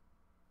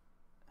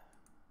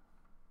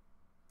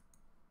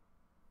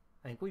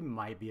 I think we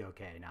might be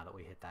okay now that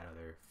we hit that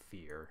other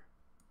fear.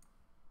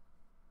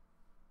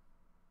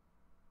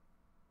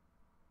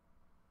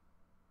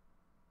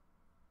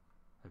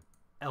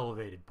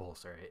 Elevated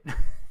pulse rate.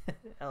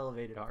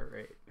 Elevated heart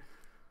rate.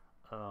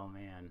 Oh,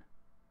 man.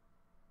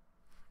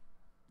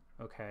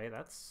 Okay,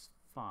 that's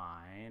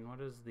fine. What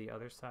does the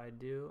other side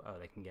do? Oh,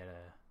 they can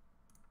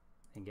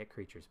get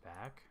creatures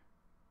back.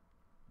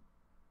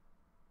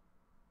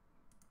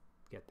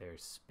 Get their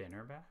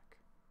spinner back.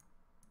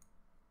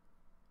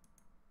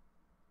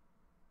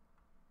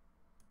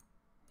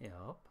 Yep.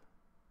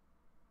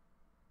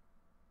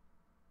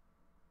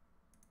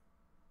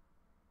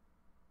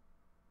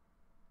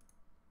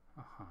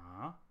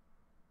 Uh-huh.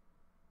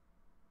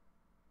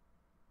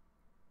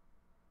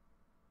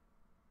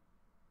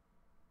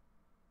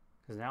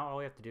 Because now all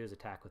we have to do is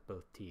attack with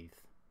both teeth.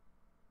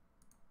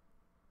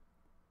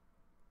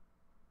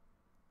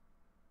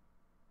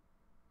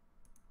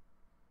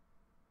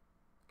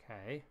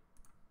 Okay.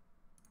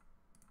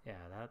 Yeah,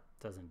 that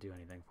doesn't do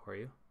anything for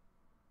you.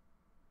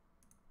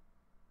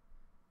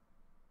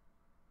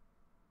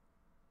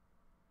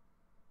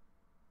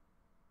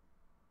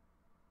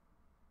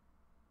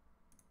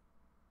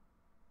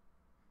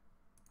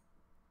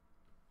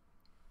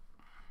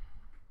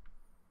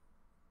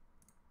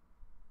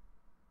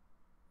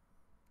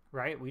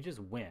 Right? We just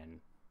win.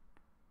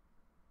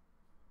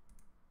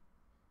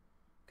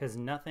 Because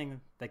nothing...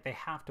 Like, they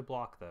have to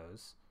block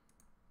those.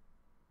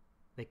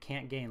 They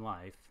can't gain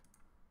life.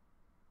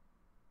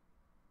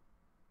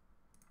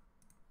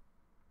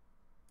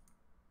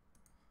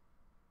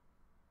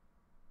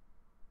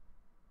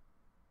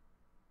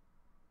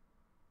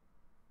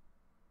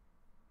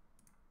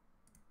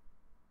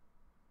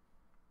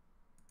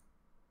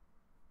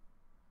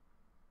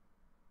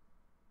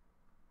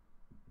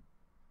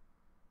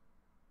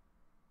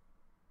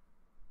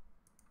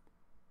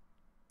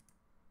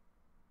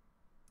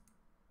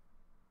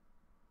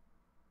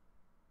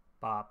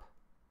 Bop.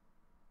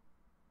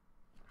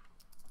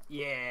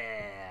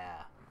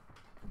 Yeah.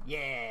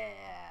 Yeah.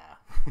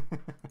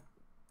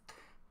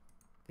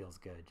 Feels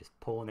good. Just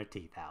pulling their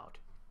teeth out.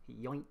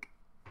 Yoink.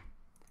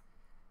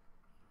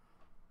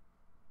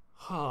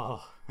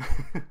 Oh.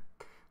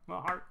 My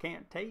heart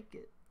can't take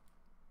it.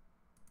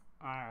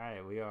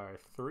 Alright, we are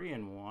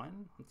 3-1.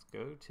 Let's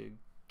go to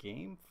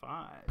game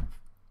 5.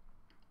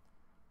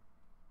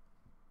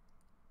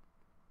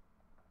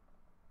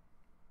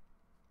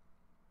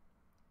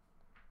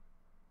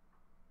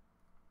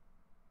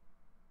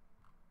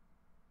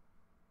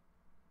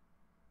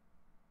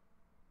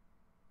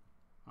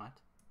 What?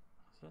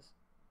 What's this?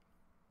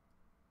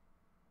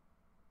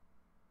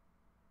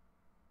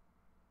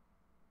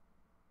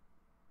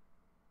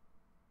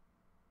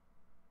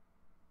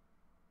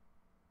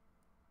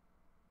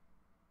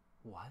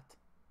 What?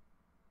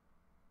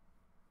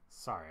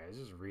 Sorry, I was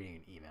just reading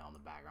an email in the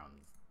background.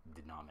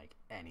 did not make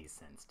any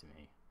sense to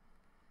me.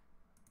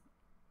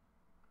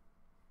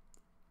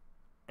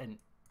 And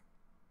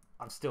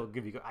I'm still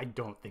giving you. I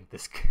don't think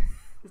this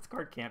this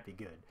card can't be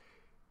good.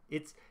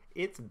 It's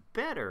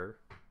better.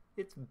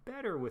 It's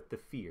better with the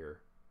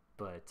fear,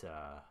 but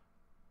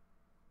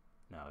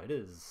no, it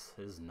is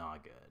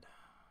not good.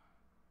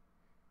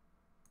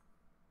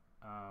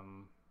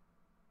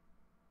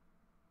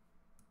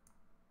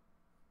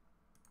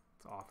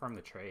 Let's offer them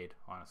the trade,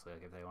 honestly.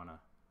 Like if they want to,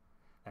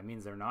 that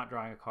means they're not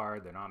drawing a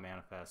card. They're not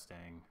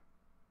manifesting.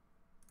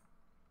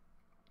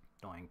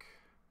 Doink.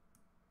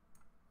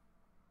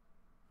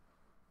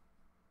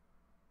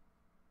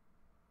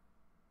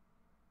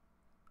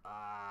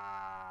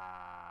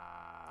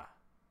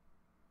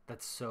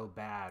 That's so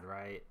bad,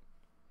 right?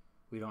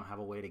 We don't have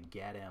a way to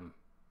get him.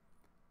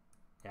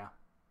 Yeah,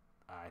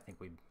 I think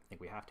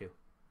we have to.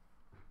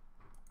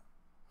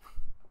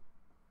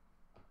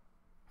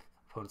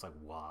 Opponent's like,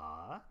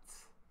 what?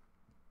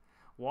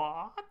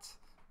 What?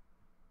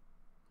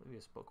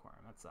 Oblivious Bookworm,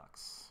 that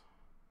sucks.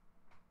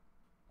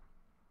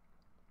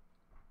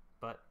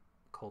 But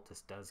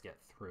Cultist does get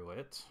through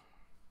it.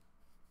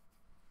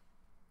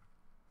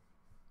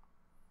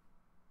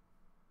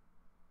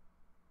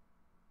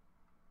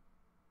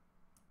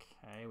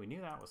 Okay, we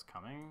knew that was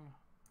coming.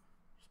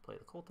 Just play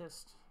the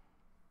Cultist.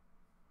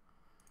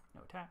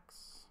 No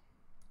attacks.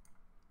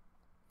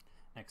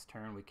 Next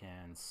turn we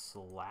can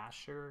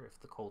Slasher if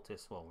the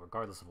Cultist, well,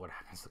 regardless of what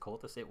happens to the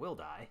Cultist, it will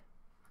die.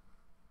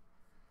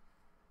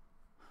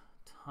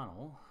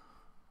 Tunnel.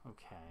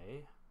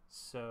 Okay,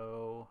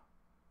 so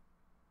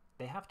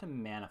they have to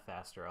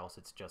manifest or else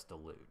it's just a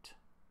loot.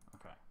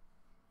 Okay.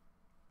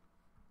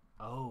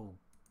 Oh,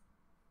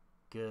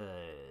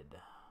 good.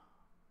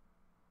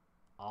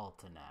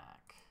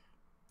 Altenac.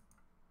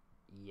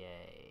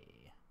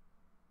 Yay.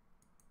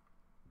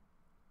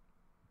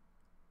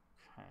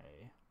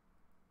 Okay.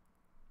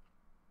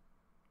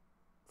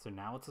 So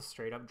now it's a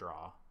straight up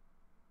draw.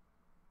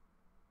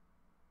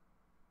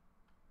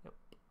 Yep.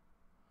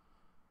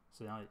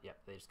 So now, yep,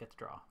 they just get to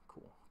draw.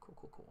 Cool, cool,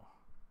 cool, cool.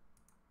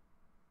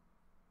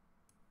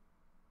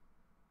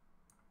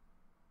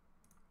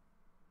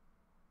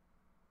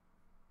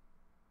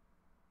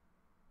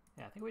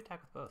 Yeah, I think we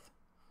attack with both.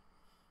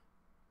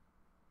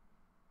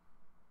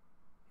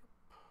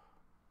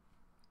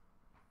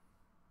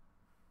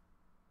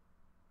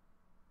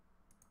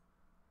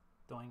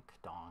 Yep. Doink,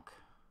 donk.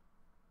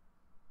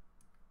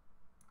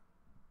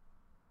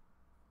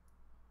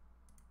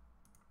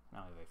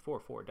 Now we have a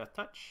 4/4 Death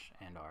Touch,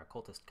 and our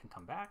Cultist can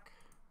come back.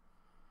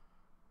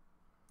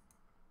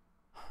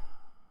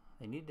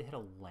 They need to hit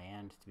a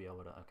land to be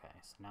able to... Okay,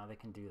 so now they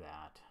can do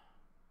that.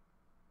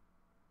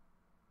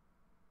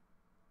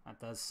 That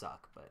does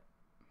suck, but...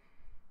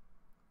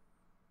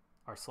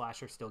 Our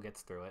Slasher still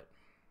gets through it.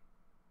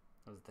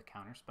 That was the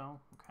counter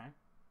spell? Okay.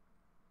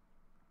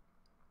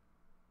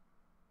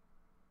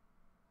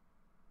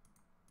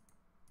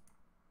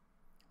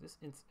 This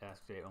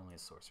activate only a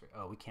sorcery.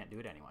 Oh, we can't do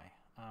it anyway.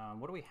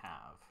 What do we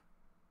have?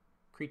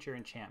 Creature,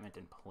 enchantment,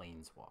 and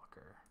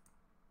planeswalker.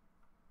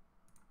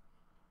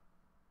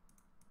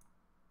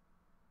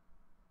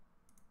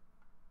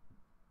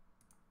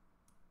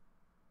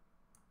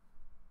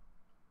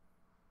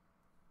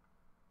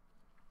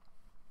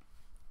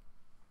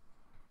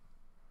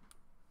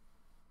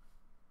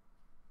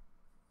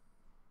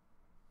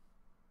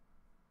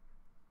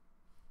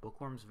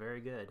 Bookworm's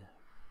very good.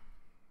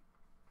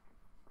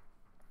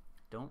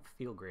 Don't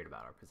feel great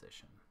about our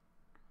position.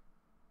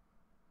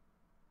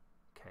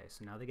 Okay,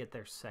 so now they get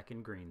their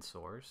second green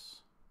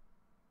source.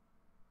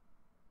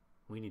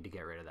 We need to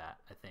get rid of that,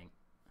 I think.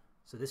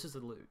 So this is the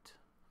loot.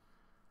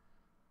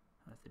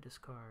 I have to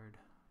discard.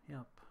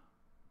 Yep.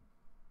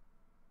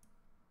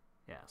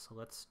 Yeah, so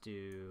let's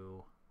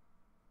do...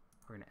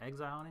 We're going to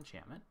exile an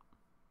enchantment.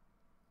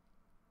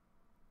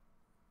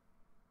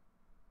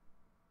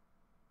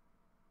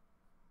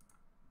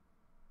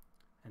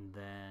 And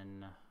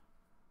then...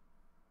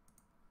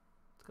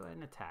 Let's go ahead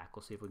and attack.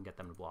 We'll see if we can get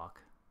them to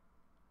block.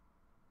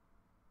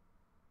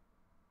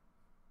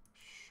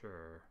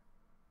 Sure.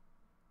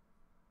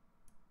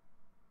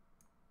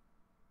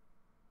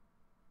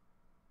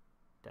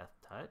 Death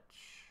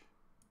Touch.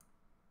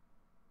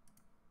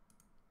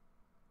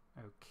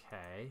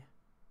 Okay.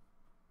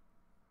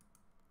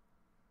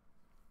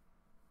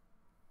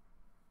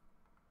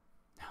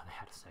 Now they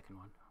had a second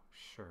one.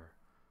 Sure.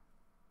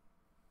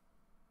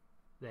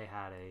 They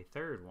had a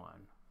third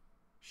one.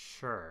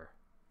 Sure.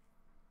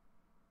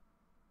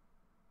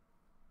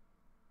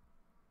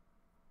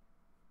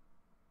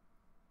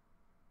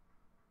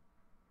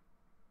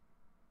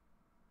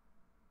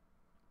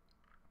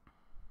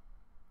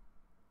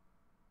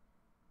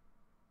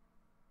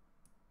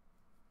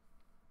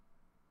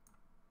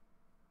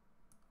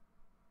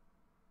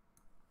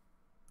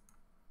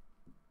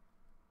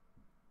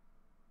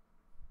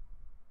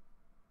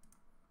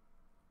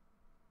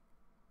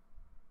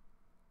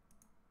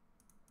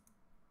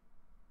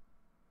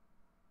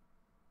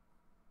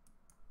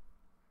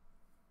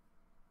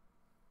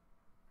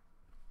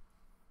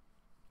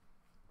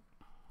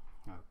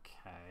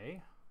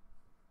 Okay.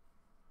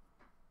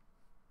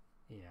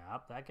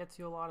 Yep, that gets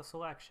you a lot of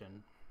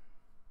selection.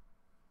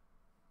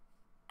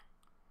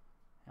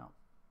 Yep.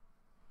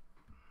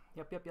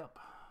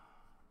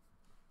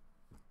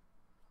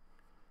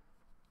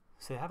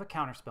 So they have a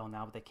counterspell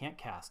now, but they can't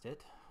cast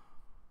it.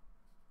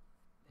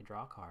 They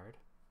draw a card.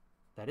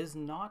 That is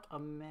not a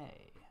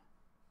May.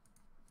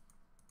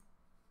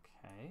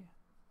 Okay.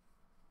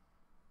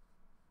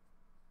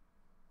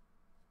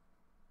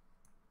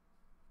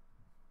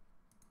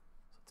 So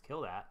let's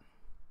kill that.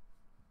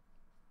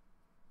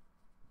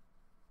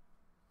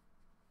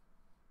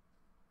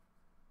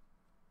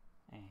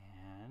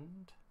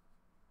 And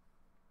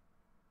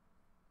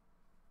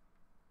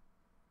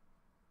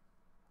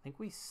I think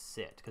we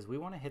sit because we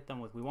want to hit them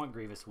with, we want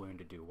Grievous Wound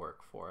to do work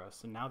for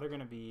us. And now they're going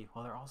to be,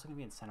 well, they're also going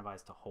to be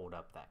incentivized to hold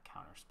up that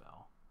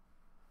counterspell.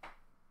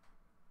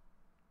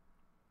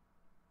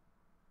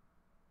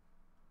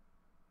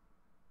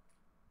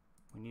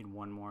 We need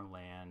one more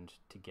land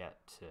to get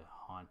to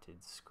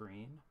Haunted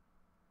Screen.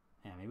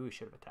 Yeah, maybe we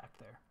should have attacked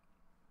there.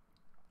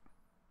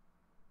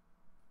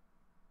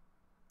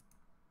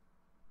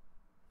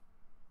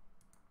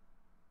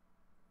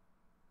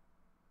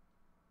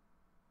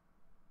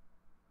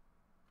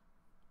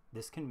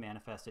 This can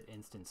manifest at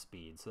instant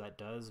speed, so that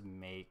does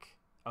make...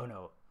 Oh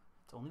no,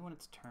 it's only when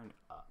it's turned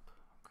up.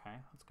 Okay,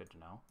 that's good to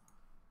know.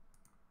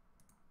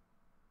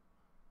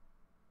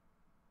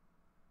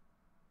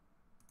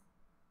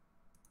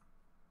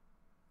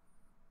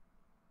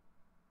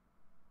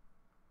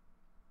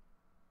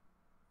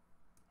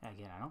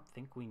 Again, I don't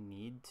think we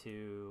need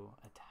to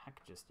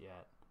attack just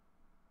yet.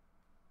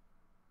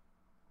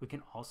 We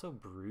can also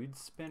Brood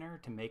Spinner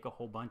to make a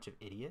whole bunch of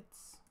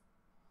idiots.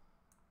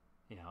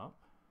 Yep.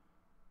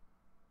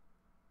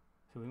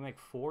 So we make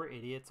 4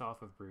 idiots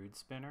off of Brood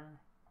Spinner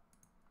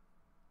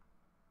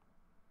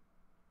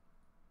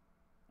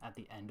at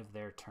the end of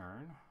their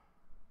turn,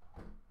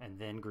 and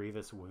then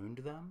Grievous Wound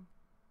them.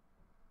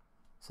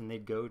 So then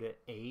they'd go to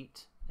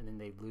 8, and then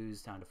they'd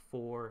lose down to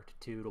 4, to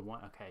 2, to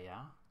 1. Okay,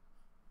 yeah.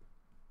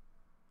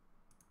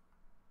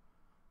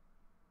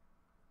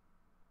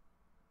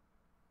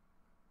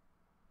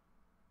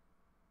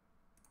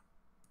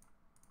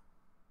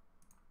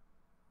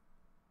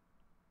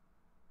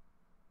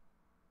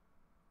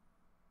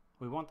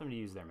 We want them to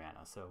use their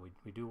mana, so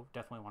we do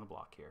definitely want to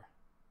block here.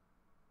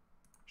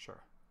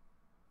 Sure.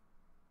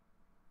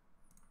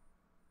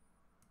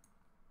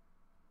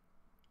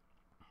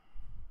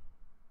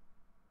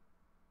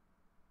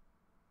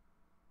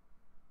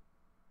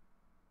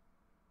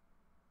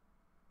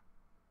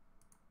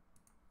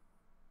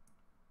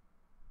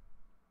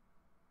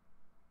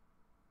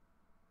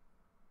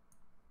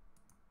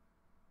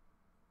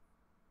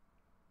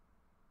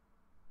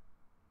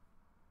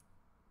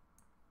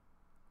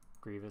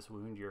 Grievous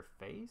Wound your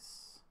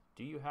face?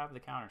 Do you have the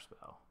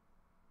counterspell?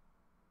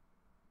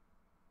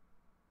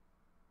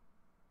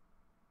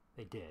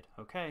 They did.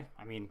 Okay.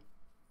 I mean...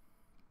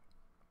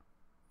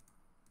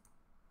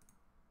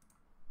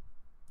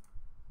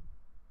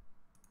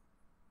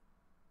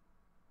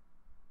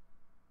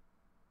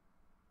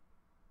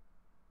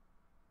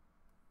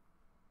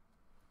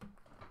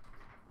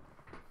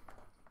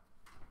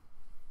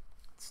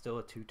 It's still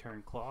a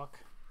 2-turn clock.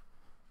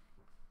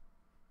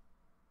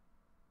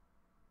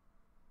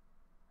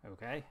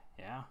 Okay,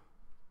 yeah.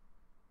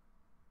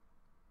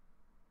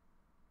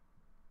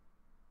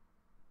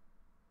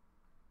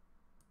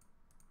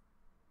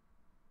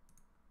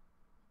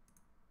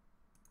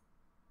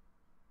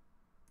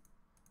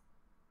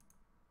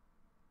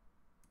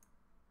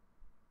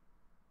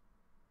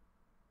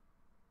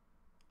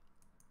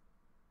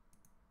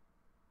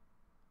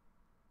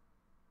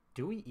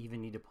 Do we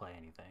even need to play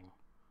anything?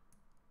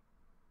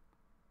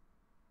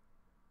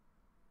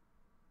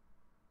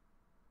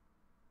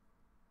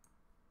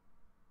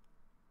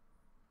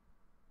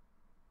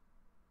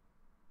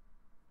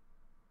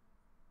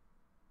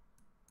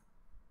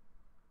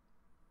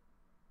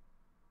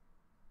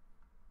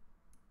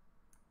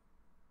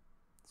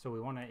 So we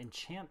want to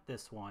enchant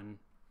this one,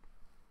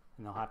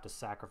 and they'll have to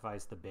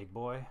sacrifice the big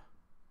boy.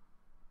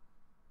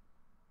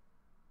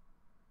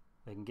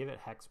 They can give it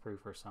hexproof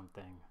or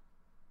something.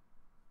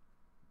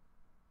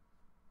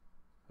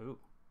 Ooh,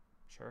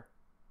 sure.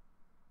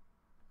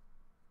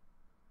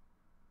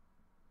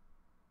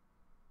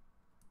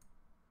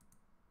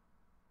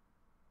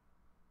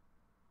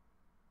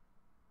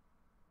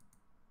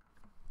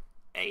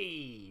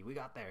 Hey, we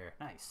got there.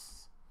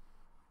 Nice.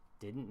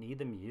 Didn't need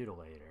the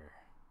Mutilator.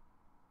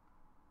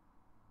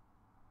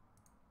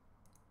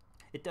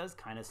 It does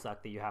kind of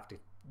suck that you have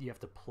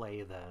to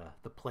play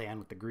the plan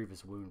with the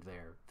Grievous Wound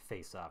there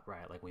face up,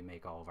 right? Like we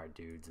make all of our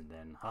dudes and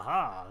then,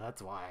 haha,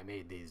 that's why I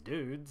made these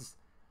dudes.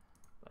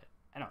 But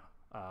I don't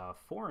know.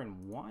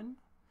 4-1.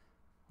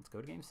 Let's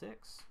go to game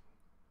 6.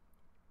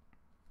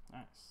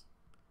 Nice.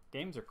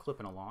 Games are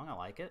clipping along. I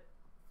like it.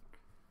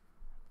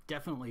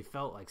 Definitely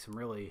felt like some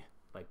really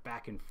like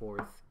back and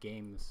forth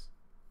games,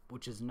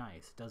 which is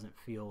nice. It doesn't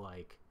feel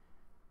like,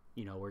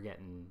 you know, we're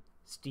getting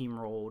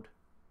steamrolled,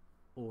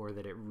 or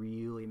that it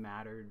really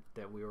mattered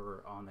that we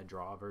were on the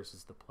draw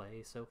versus the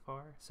play so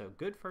far. So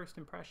good first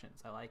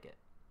impressions. I like it.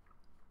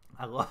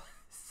 I love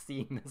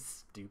seeing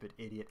this stupid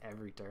idiot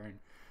every turn.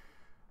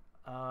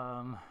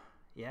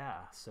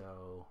 Yeah,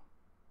 so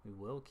we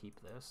will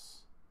keep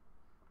this.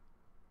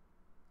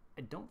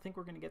 I don't think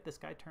we're going to get this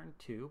guy turn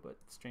 2, but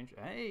strange.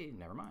 Hey,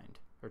 never mind.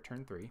 Or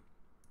turn 3.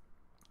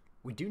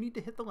 We do need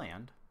to hit the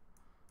land.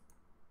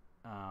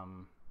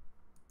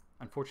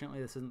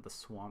 Unfortunately, this isn't the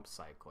Swamp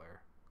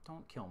Cycler.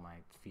 Don't kill my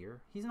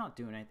fear. He's not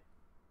doing anything.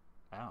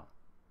 Oh,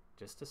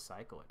 just to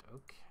cycle it.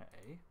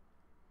 Okay.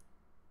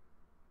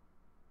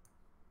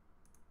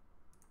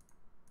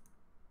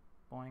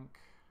 Boink.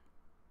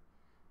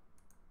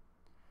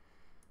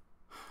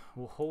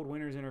 We'll hold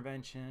Winter's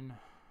Intervention.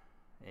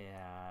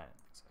 Yeah,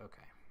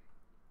 okay.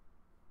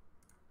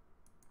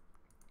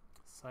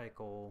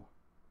 Cycle.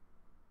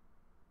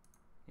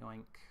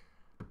 Yoink.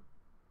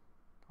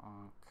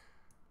 Donk.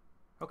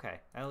 Okay,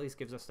 that at least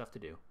gives us stuff to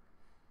do.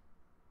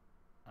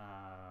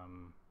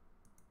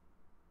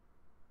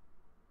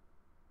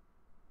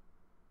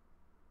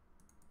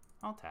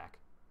 I'll attack.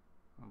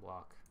 I'll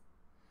block.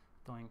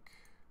 Doink.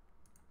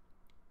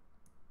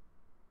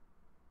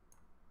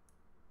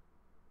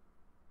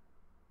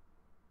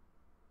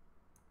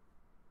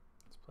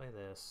 Let's play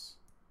this.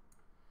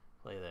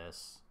 Play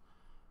this.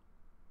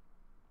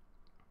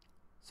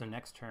 So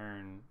next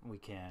turn we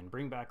can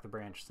bring back the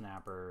Branch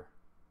Snapper.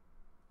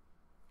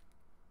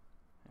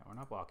 Yeah, we're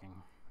not blocking.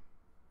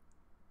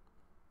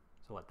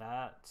 So what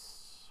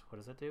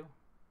does that do?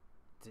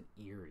 It's an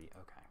Eerie,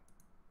 okay.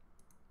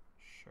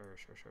 Sure.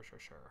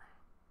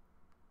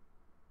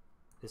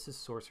 This is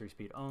sorcery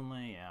speed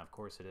only. Yeah, of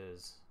course it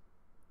is.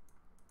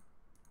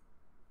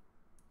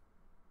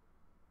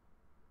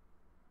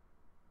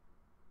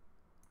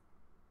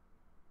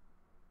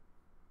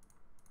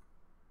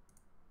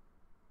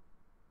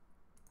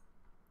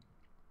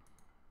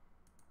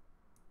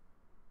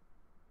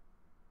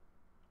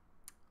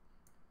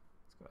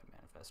 Let's go ahead and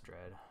Manifest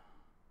Dread.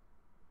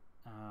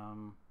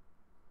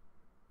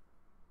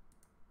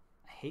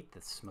 I hate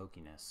the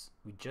smokiness.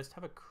 We just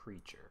have a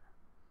creature.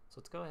 So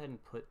let's go ahead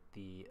and put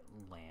the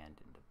land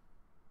into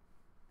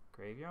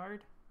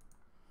graveyard.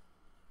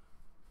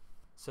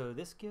 So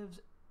this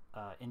gives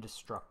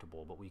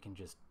indestructible, but we can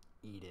just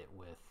eat it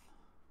with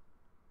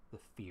the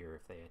fear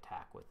if they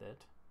attack with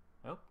it.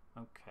 Oh,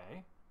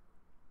 okay.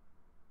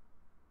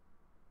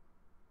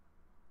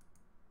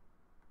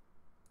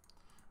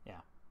 Yeah.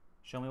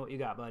 Show me what you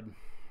got, bud.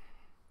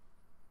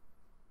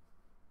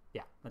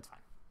 Yeah, that's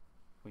fine.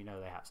 We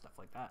know they have stuff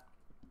like that.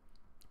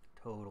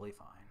 Totally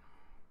fine.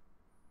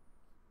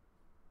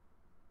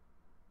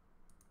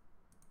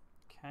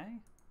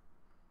 Okay.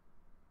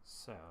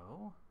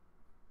 So,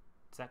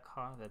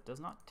 that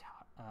does not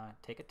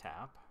take a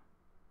tap.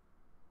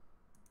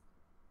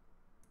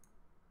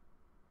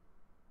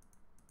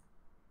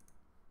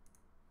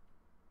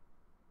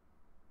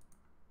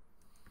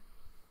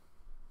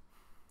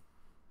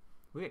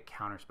 We get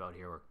counterspelled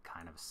here. We're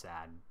kind of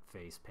sad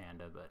face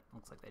Panda, but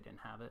looks like they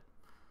didn't have it.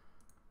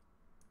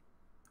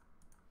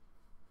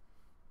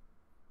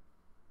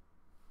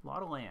 A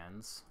lot of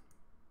lands.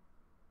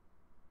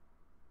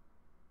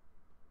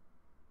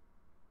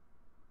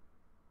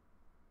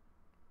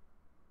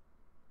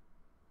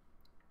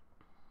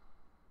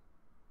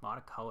 A lot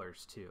of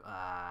colors too.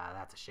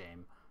 That's a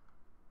shame.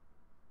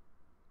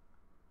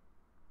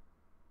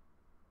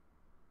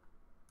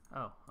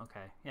 Oh,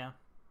 okay. Yeah,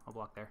 I'll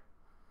block there.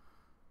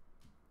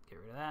 Get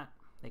rid of that.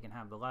 They can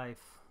have the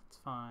life. It's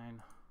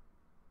fine.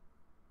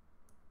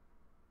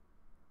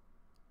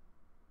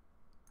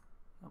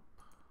 Nope.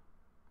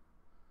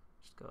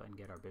 Just go ahead and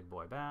get our big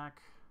boy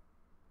back.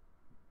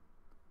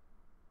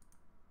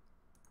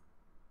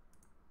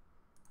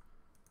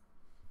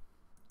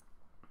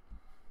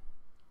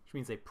 Which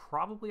means they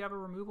probably have a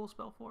removal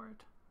spell for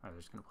it. Oh,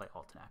 they're just going to play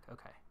Altenac.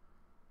 Okay.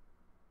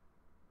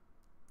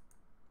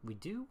 We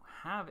do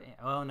have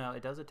a... Oh, no,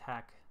 it does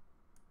attack.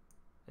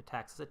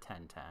 Attacks as a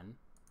 10-10.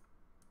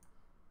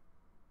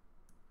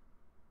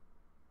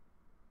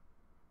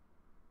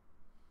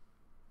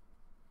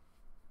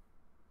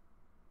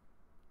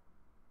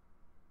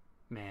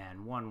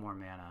 Man, one more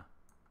mana.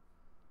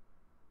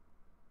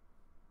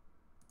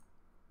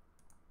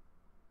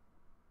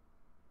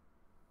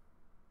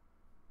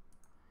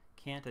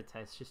 Can't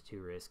attack, it's just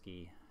too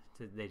risky.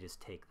 They just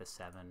take the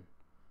 7.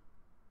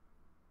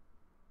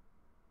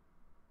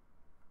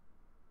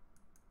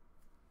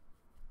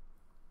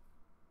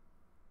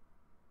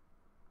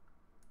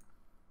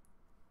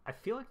 I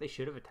feel like they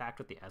should have attacked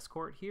with the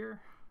Escort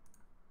here.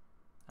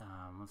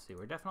 Let's see,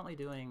 we're definitely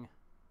doing...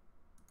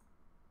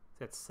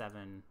 That's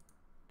 7.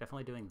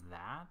 Definitely doing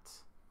that.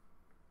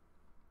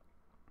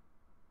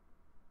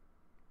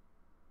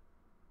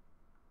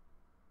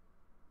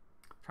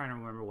 Trying to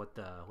remember what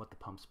the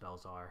pump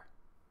spells are.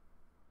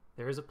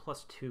 There is a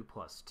 +2/+2.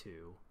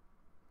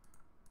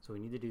 So we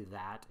need to do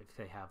that if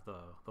they have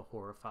the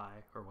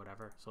Horrify or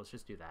whatever. So let's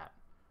just do that.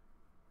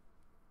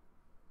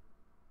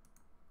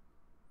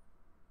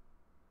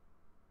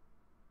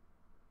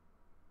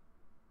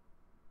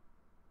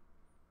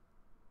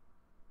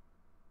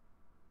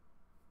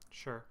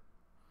 Sure.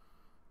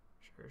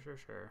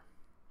 Sure.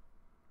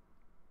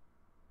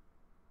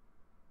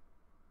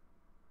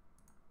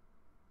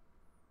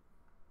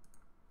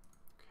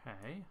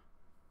 Okay.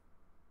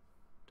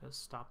 Does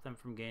stop them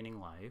from gaining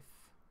life.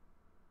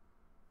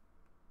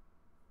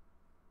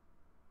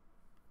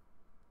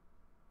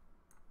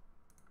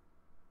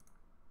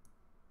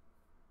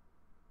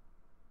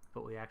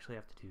 But we actually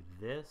have to do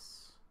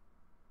this.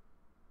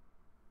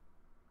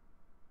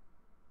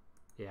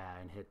 Yeah,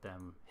 and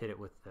hit it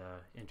with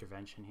the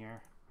intervention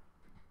here.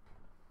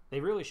 They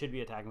really should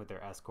be attacking with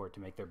their escort to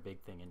make their big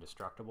thing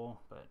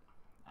indestructible, but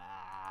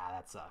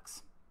that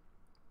sucks.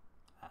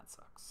 That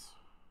sucks.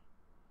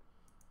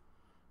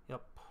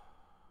 Yep.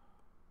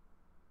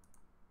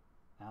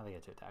 Now they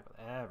get to attack with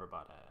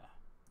everybody. I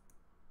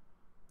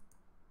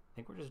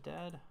think we're just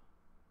dead.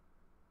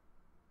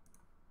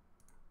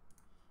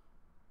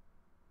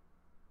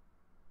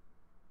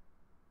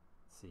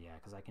 So yeah,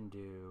 because I can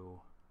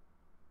do...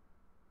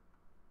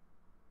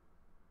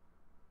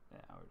 Yeah,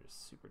 we're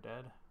just super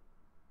dead.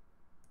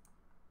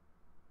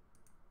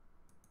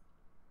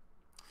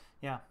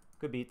 Yeah,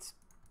 good beats.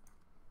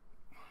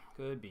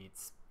 Good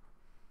beats.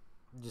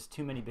 Just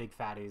too many big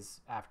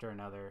fatties after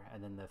another,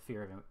 and then the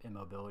fear of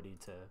immobility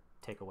to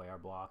take away our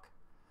block.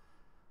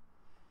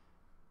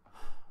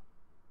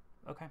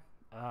 Okay.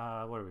 What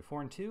are we,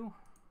 4-2?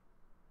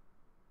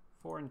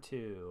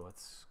 4-2.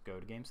 Let's go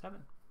to game 7.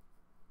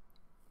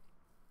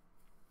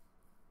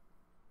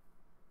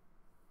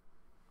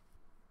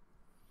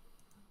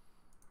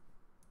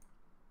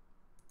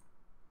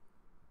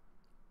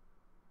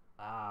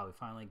 We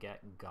finally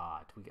get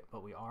got.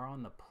 But we are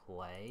on the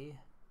play.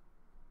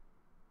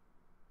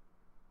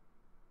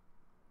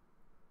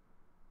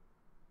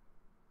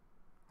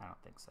 I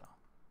don't think so.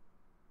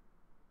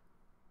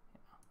 Yeah,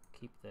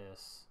 keep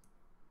this.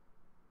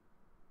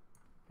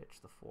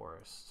 Pitch the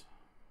forest.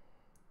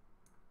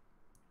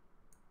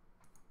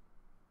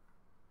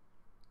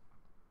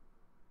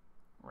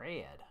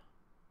 Red.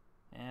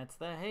 It's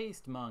the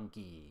haste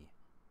monkey.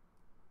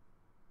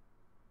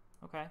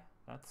 Okay,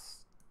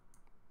 that's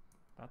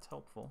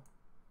helpful.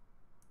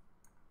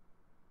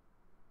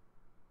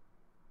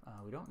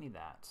 We don't need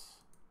that.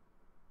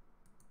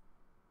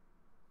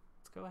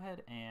 Let's go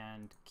ahead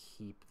and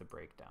keep the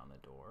break down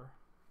the door.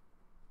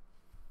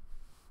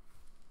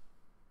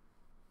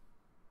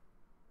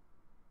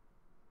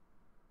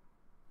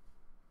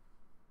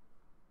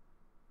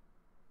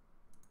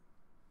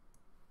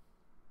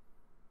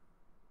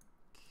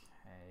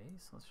 Okay,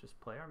 so let's just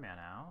play our man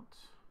out.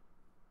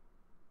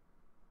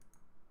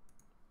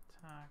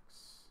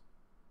 Attacks.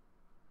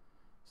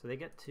 So they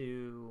get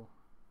to,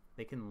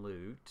 they can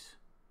loot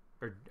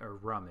or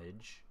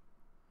rummage.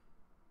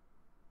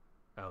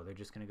 Oh, they're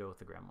just going to go with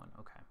the gremlin.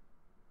 Okay,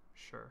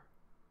 sure.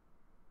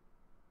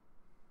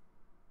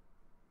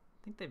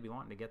 I think they'd be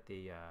wanting to get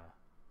the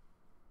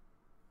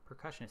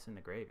percussionist in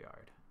the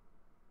graveyard.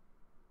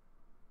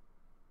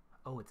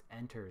 Oh, it's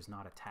enters,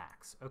 not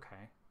attacks.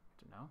 Okay,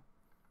 good to know.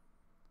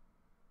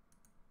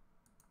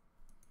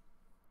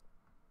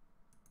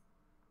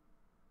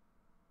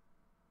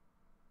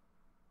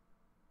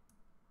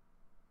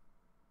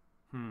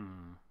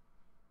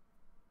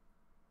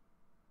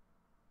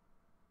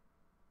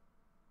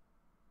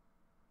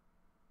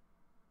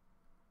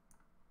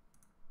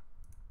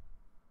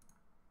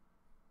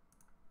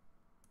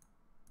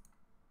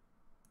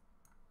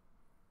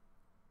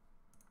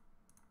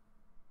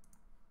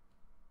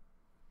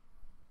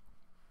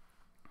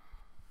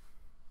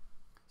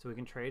 So we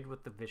can trade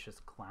with the Vicious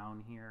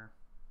Clown here.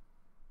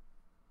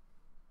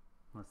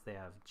 Unless they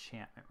have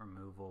enchantment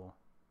removal.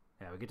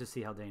 Yeah, we get to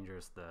see how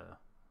dangerous the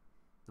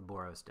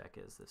Boros deck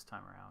is this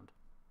time around.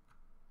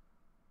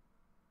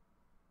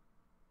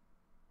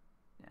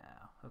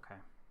 Yeah,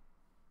 okay.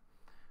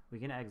 We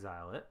can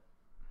exile it.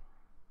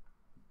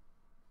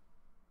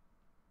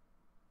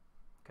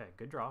 Okay,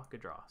 good draw,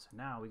 good draw. So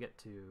now we get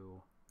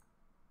to...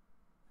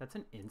 That's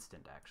an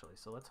instant, actually.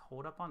 So let's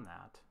hold up on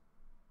that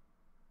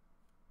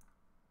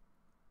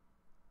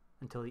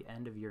until the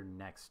end of your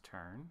next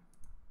turn.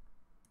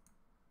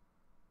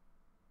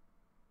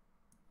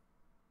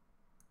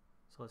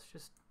 So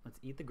let's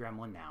eat the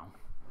gremlin now.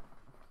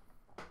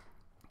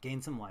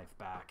 Gain some life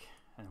back,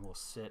 and we'll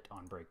sit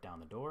on break down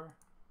the door.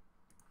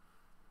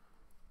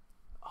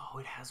 Oh,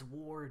 it has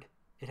ward.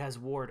 It has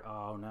ward.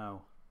 Oh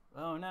no.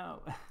 Oh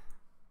no.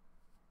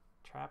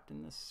 Trapped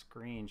in the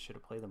screen. Should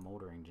have played the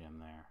Moldering Gem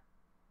there.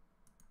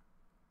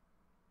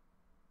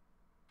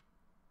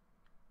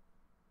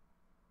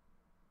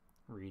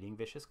 Reading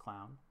Vicious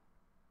Clown.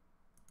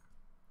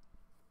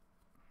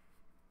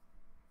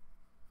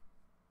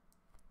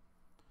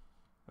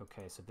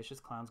 Okay, so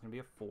Vicious Clown's going to be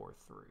a 4/3.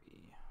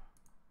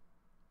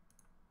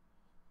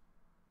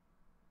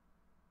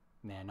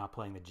 Man, not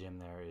playing the gym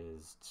there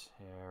is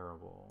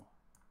terrible.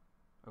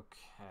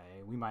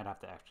 Okay, we might have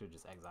to actually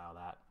just exile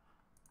that.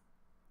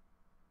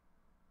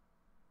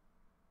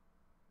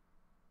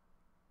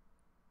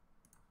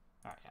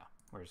 Alright, yeah.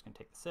 We're just going to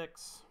take the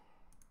 6.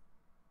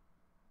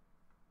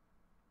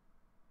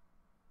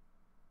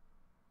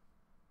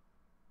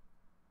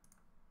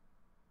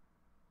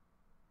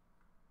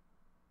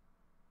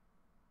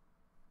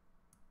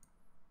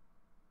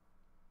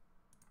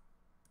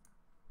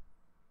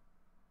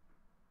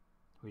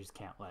 We just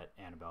can't let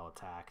Annabelle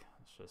attack.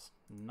 It's just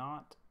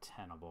not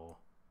tenable.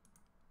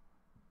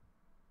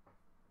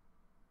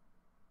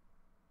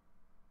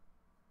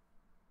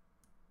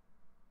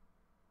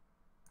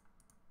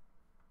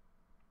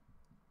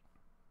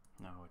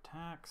 No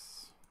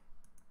attacks.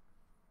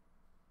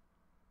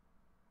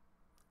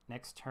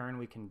 Next turn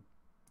we can,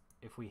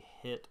 if we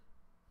hit,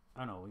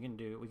 oh no,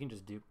 we can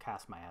just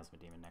cast Miasma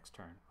Demon next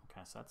turn.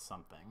 Okay, so that's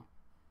something.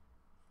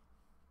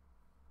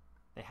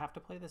 They have to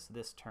play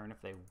this turn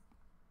if they,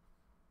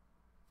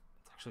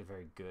 it's actually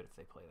very good if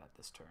they play that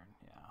this turn,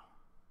 yeah.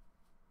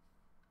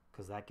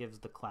 Because that gives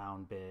the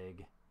clown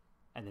big,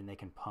 and then they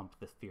can pump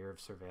the Fear of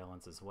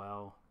Surveillance as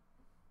well.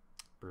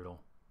 Brutal.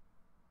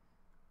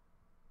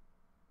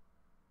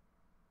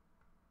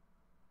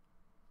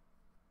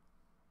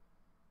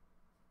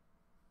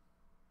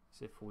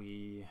 So if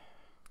we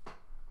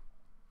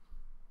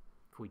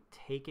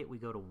take it, we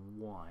go to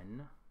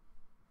 1,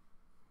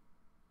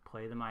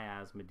 play the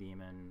Miasma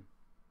Demon,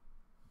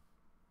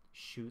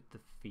 shoot the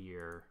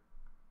Fear.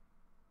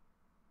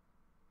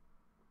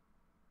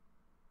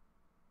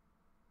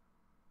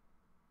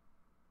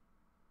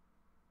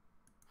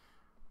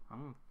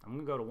 I'm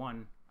gonna go to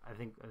 1. I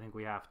think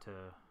we have to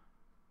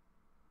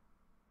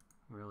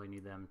really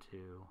need them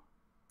to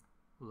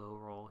low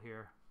roll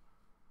here.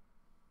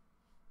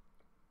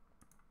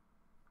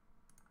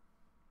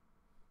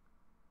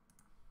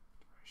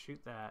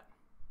 Shoot that.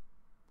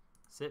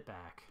 Sit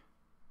back.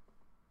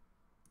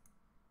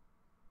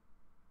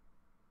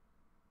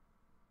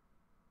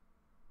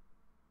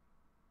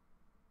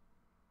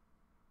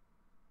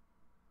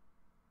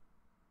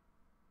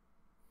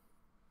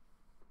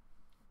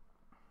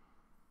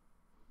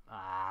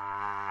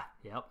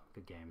 Yep,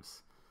 good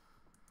games.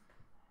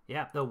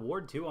 Yeah, the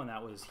ward 2 on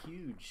that was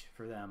huge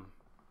for them.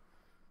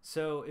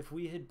 So if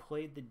we had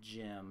played the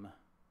gym,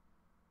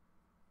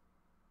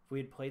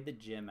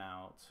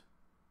 out,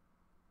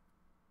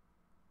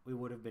 we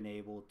would have been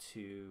able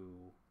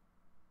to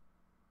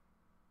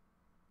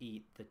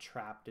eat the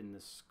trapped in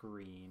the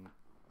screen.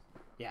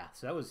 Yeah,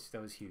 so that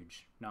was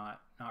huge.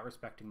 Not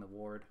respecting the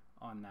ward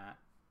on that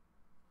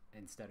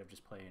instead of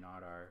just playing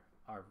on our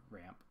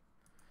ramp.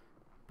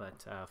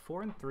 But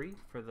 4 and 3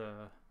 for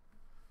the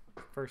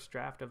first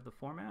draft of the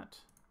format.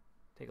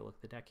 Take a look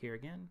at the deck here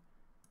again.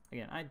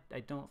 Again, I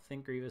don't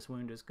think Grievous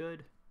Wound is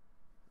good.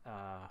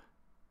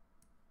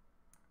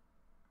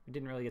 We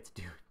didn't really get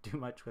to do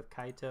much with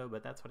Kaito,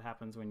 but that's what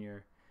happens when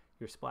you're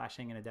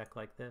splashing in a deck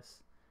like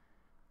this.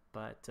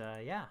 But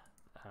yeah,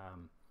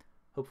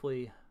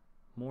 hopefully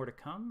more to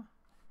come.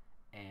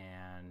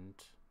 And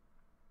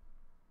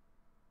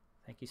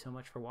thank you so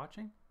much for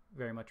watching.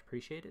 Very much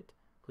appreciated.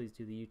 Please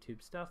do the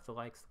YouTube stuff, the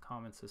likes, the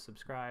comments, the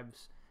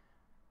subscribes,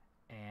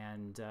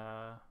 and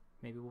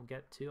maybe we'll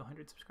get to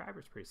 100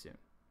 subscribers pretty soon.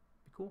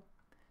 Be cool.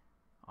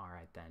 All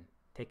right then.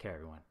 Take care,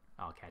 everyone.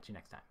 I'll catch you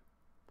next time.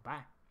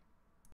 Bye.